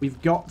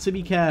 We've got to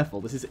be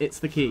careful. It's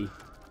the key.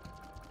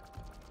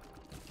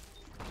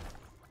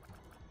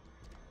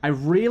 I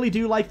really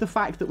do like the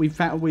fact that we've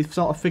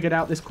sort of figured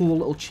out this cool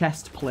little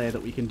chest play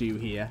that we can do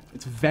here.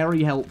 It's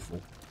very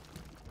helpful.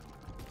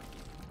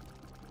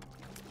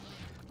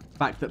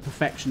 fact that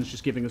perfection's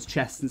just giving us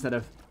chests instead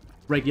of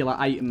regular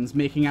items,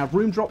 making our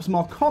room drops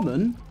more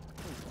common,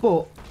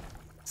 but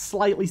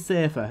slightly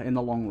safer in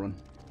the long run.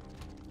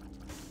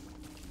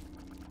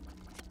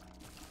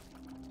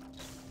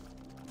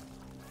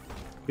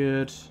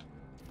 Good.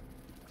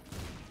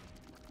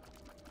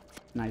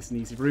 Nice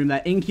and easy room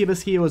there.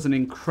 Incubus here was an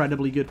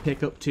incredibly good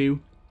pickup too.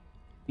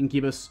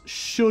 Incubus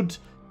should,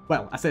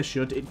 well, I say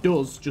should, it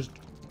does just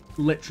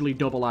literally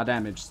double our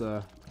damage,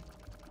 so.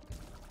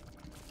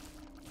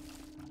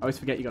 I always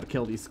forget you gotta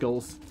kill these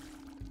skulls.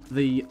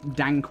 The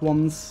dank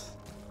ones.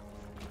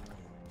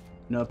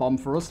 No bomb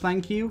for us,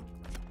 thank you.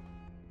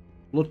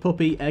 Blood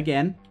Puppy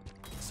again.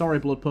 Sorry,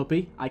 Blood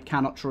Puppy, I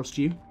cannot trust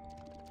you.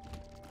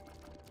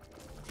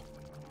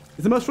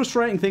 It's the most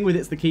frustrating thing with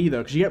It's the Key, though,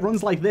 because you get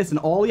runs like this, and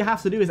all you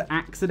have to do is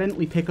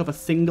accidentally pick up a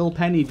single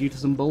penny due to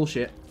some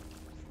bullshit,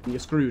 and you're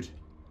screwed.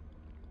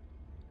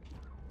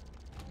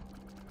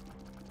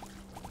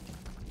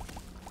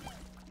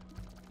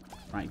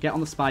 Right, get on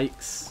the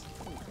spikes.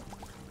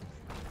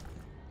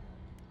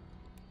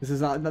 This is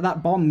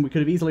that bomb, we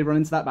could have easily run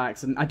into that by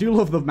accident. I do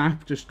love the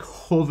map just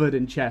covered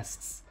in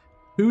chests.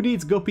 Who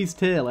needs Guppy's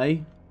tail, eh?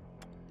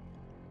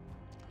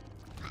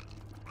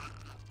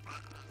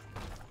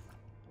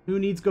 Who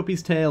needs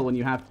Guppy's tail when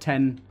you have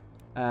 10...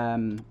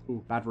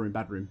 ooh, bad room,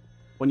 bad room.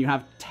 When you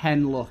have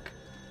 10 luck.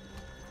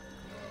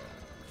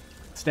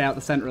 Stay out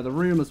the center of the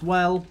room as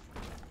well.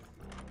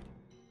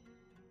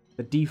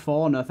 The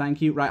D4, no thank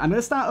you. Right, I'm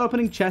going to start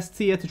opening chests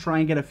here to try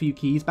and get a few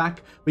keys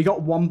back. We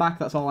got one back,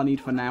 that's all I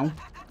need for now.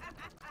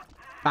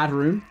 Bad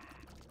room.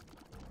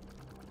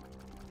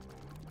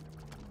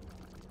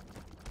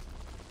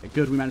 Okay,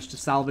 good, we managed to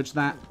salvage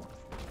that.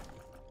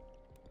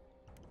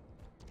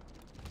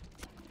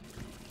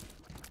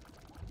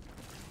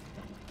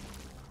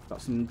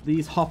 Got some of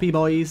these hoppy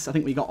boys. I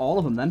think we got all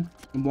of them then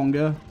in one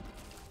go.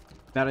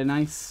 Very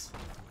nice.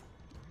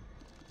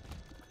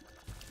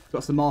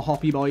 Got some more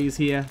hoppy boys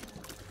here.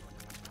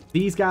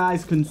 These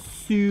guys can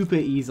super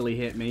easily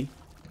hit me.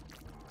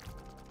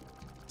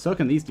 So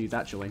can these dudes,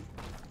 actually.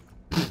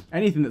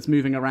 Anything that's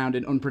moving around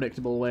in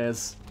unpredictable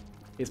ways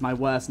is my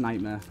worst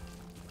nightmare.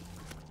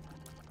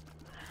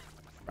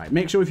 Right,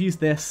 make sure we've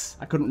used this.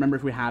 I couldn't remember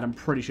if we had. I'm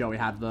pretty sure we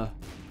had, though.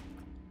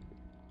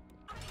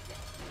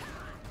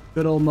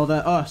 Good old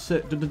mother. Oh, so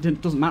it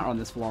doesn't matter on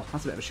this floor.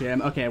 That's a bit of a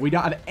shame. Okay, we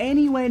don't have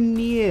anywhere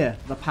near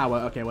the power.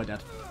 Okay, we're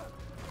dead.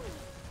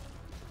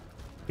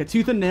 Okay,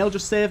 Tooth and Nail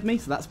just saved me,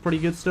 so that's pretty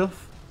good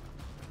stuff.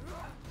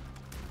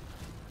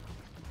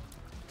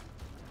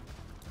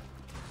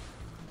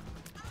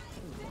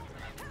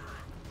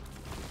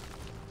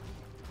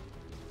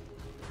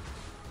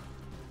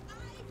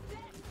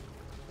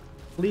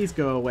 Please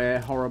go away,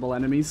 horrible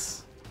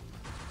enemies.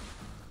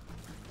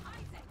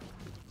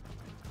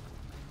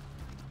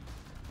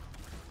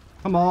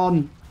 Come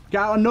on.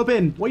 Get out of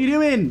nubbin. What are you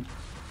doing?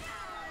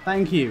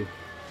 Thank you.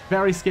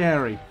 Very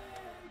scary.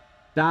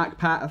 Dark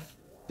Path.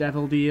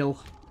 Devil Deal.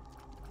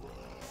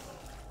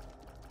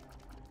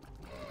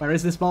 Where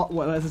is this bot?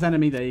 Where's this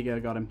enemy? There you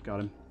go. Got him. Got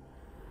him.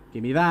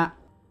 Give me that.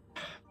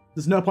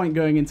 There's no point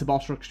going into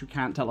boss rush because we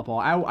can't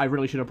teleport out. I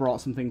really should have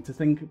brought something to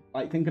think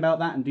about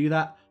that and do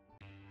that.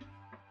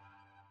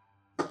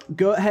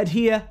 Go ahead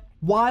here.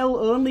 While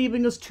only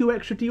leaving us 2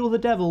 extra Deal of the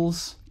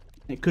Devils.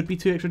 It could be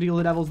 2 extra Deal of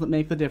the Devils that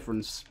make the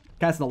difference.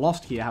 Cast the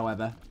Lost here,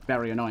 however.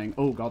 Very annoying.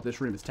 Oh god,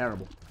 this room is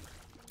terrible.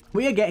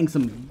 We are getting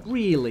some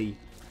really,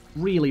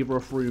 really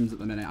rough rooms at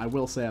the minute. I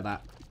will say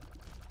that.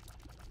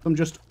 Some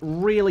just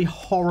really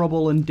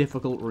horrible and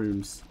difficult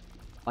rooms.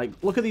 Like,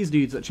 look at these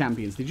dudes at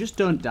Champions. They just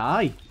don't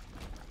die.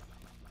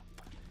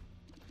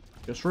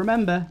 Just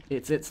remember,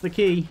 it's the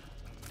key.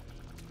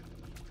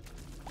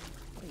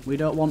 We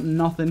don't want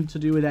nothing to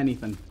do with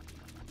anything.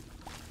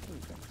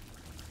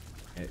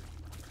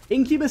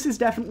 Incubus is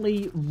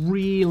definitely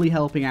really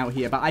helping out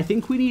here, but I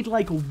think we need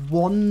like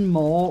one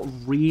more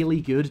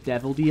really good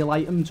Devil Deal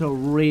item to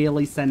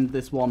really send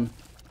this one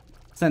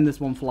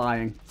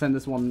flying. Send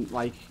this one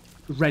like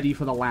ready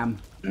for the lamb.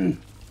 Because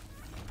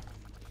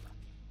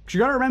you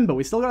gotta remember,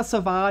 we still gotta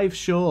survive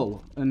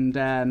Shoal and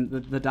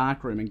the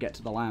Dark Room and get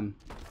to the lamb.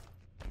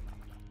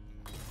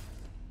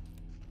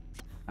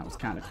 That was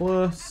kind of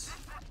close.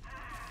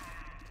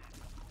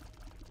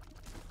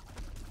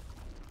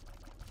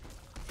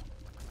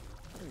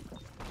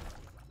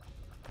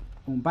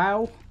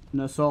 Bow.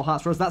 No soul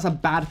hearts for us. That's a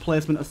bad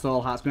placement of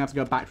soul hearts. We're going to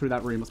have to go back through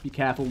that room. Let's be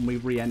careful when we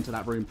re-enter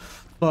that room.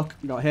 Fuck.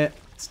 Got hit.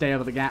 Stay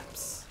over the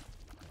gaps.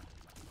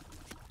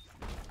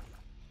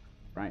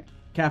 Right.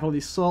 Careful of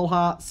these soul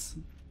hearts.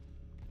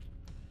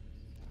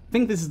 I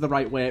think this is the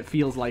right way. It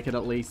feels like it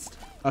at least.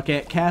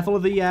 Okay. Careful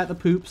of the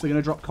poops. They're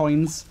going to drop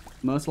coins.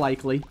 Most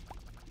likely.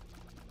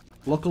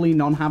 Luckily,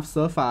 none have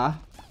so far.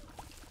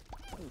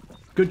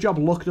 Good job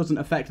luck doesn't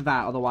affect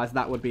that. Otherwise,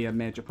 that would be a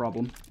major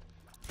problem.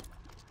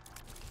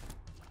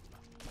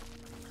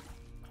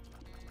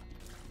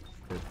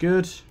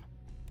 Good.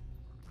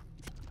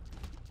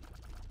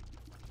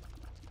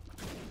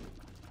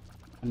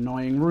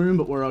 Annoying room,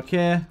 but we're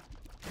okay.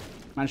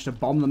 Managed to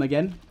bomb them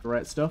again.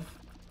 Great stuff.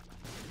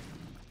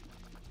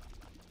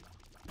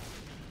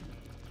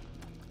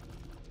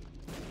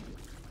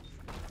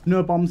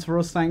 No bombs for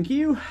us, thank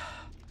you.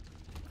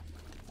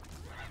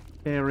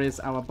 Here is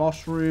our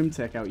boss room.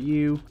 Take out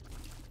you.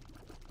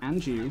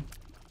 And you.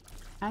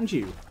 And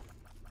you.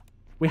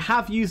 We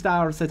have used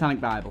our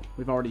Satanic Bible.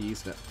 We've already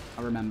used it.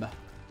 I remember.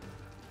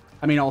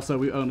 I mean, also,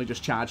 we only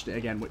just charged it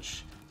again,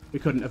 which we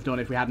couldn't have done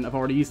if we hadn't have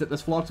already used it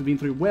this vlog. We've been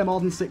through way more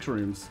than 6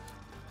 rooms.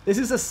 This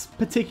is a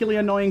particularly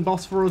annoying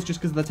boss for us just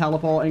because of the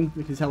teleporting.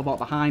 If you teleport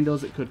behind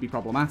us, it could be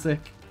problematic.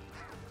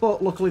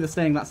 But luckily, they're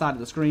staying that side of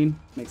the screen.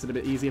 Makes it a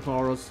bit easier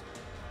for us.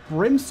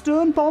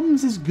 Brimstone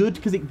bombs is good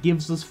because it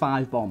gives us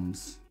 5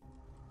 bombs.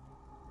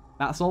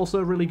 That's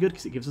also really good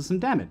because it gives us some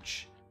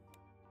damage.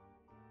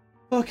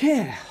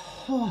 Okay.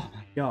 Oh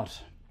my god.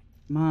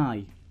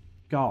 My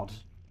god.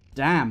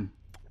 Damn.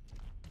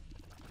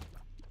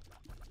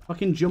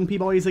 Fucking jumpy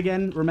boys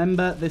again.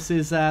 Remember, this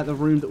is the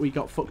room that we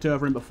got fucked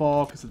over in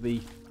before because of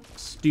the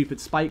stupid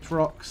spiked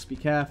rocks. Be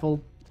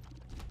careful.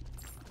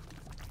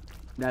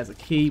 There's a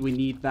key. We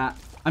need that.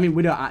 I mean,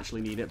 we don't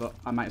actually need it, but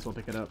I might as well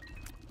pick it up.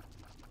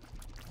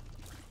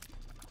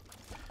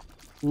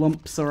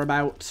 Lumps are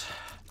about.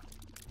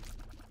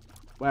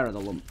 Where are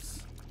the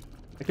lumps?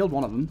 I killed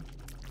one of them.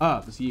 Oh,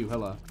 there's you.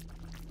 Hello.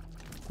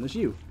 And there's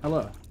you.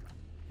 Hello.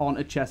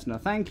 Haunted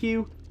chestnut. Thank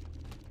you.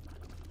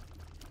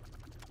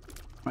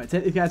 Right,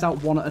 take these guys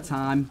out one at a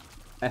time.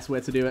 Best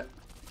way to do it.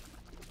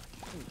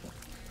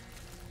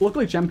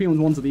 Luckily, champion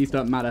ones of these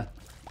don't matter.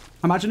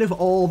 Imagine if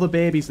all the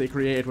babies they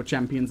created were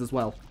champions as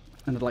well.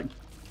 And had, like,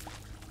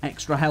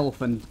 extra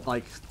health and,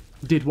 like,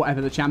 did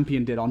whatever the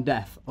champion did on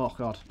death. Oh,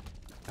 God.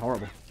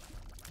 Horrible.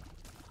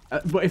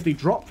 But if they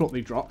dropped what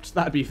they dropped,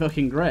 that'd be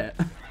fucking great.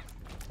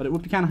 But it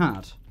would be kind of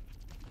hard.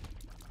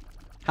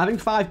 Having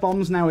 5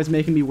 bombs now is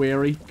making me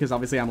weary. Because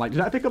obviously I'm like,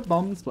 did I pick up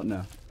bombs? But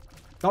no.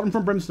 Got them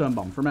from Brimstone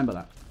Bombs. Remember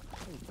that.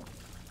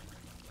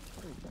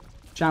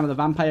 Charm of the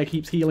Vampire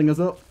keeps healing us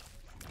up.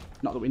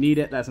 Not that we need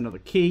it. There's another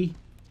key.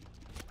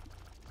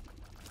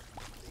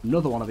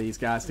 Another one of these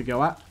guys to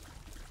go at.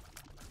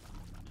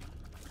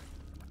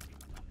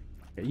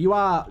 Okay, you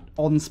are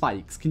on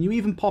spikes. Can you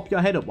even pop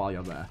your head up while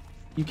you're there?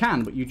 You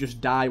can, but you just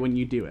die when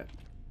you do it.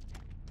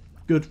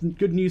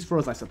 Good news for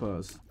us, I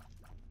suppose.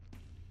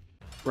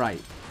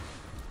 Right.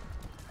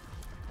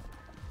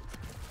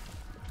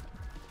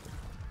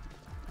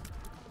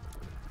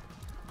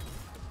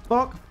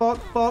 Fuck, fuck,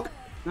 fuck.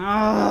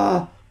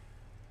 Ah,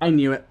 I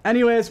knew it.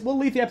 Anyways, we'll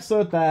leave the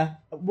episode there.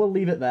 We'll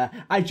leave it there.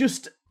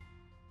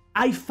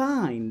 I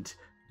find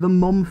the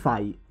mum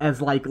fight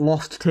as, like,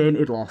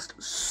 Tainted Lost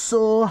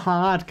so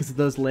hard because of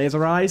those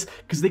laser eyes,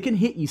 because they can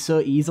hit you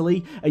so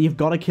easily, and you've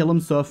got to kill them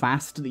so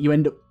fast that you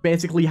end up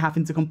basically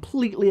having to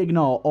completely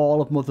ignore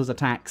all of Mother's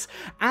attacks.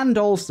 And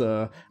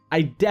also,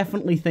 I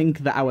definitely think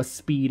that our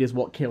speed is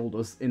what killed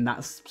us in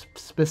that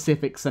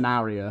specific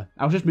scenario.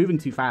 I was just moving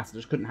too fast, I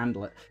just couldn't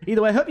handle it.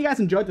 Either way, I hope you guys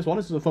enjoyed this one.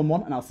 This was a fun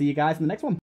one, and I'll see you guys in the next one.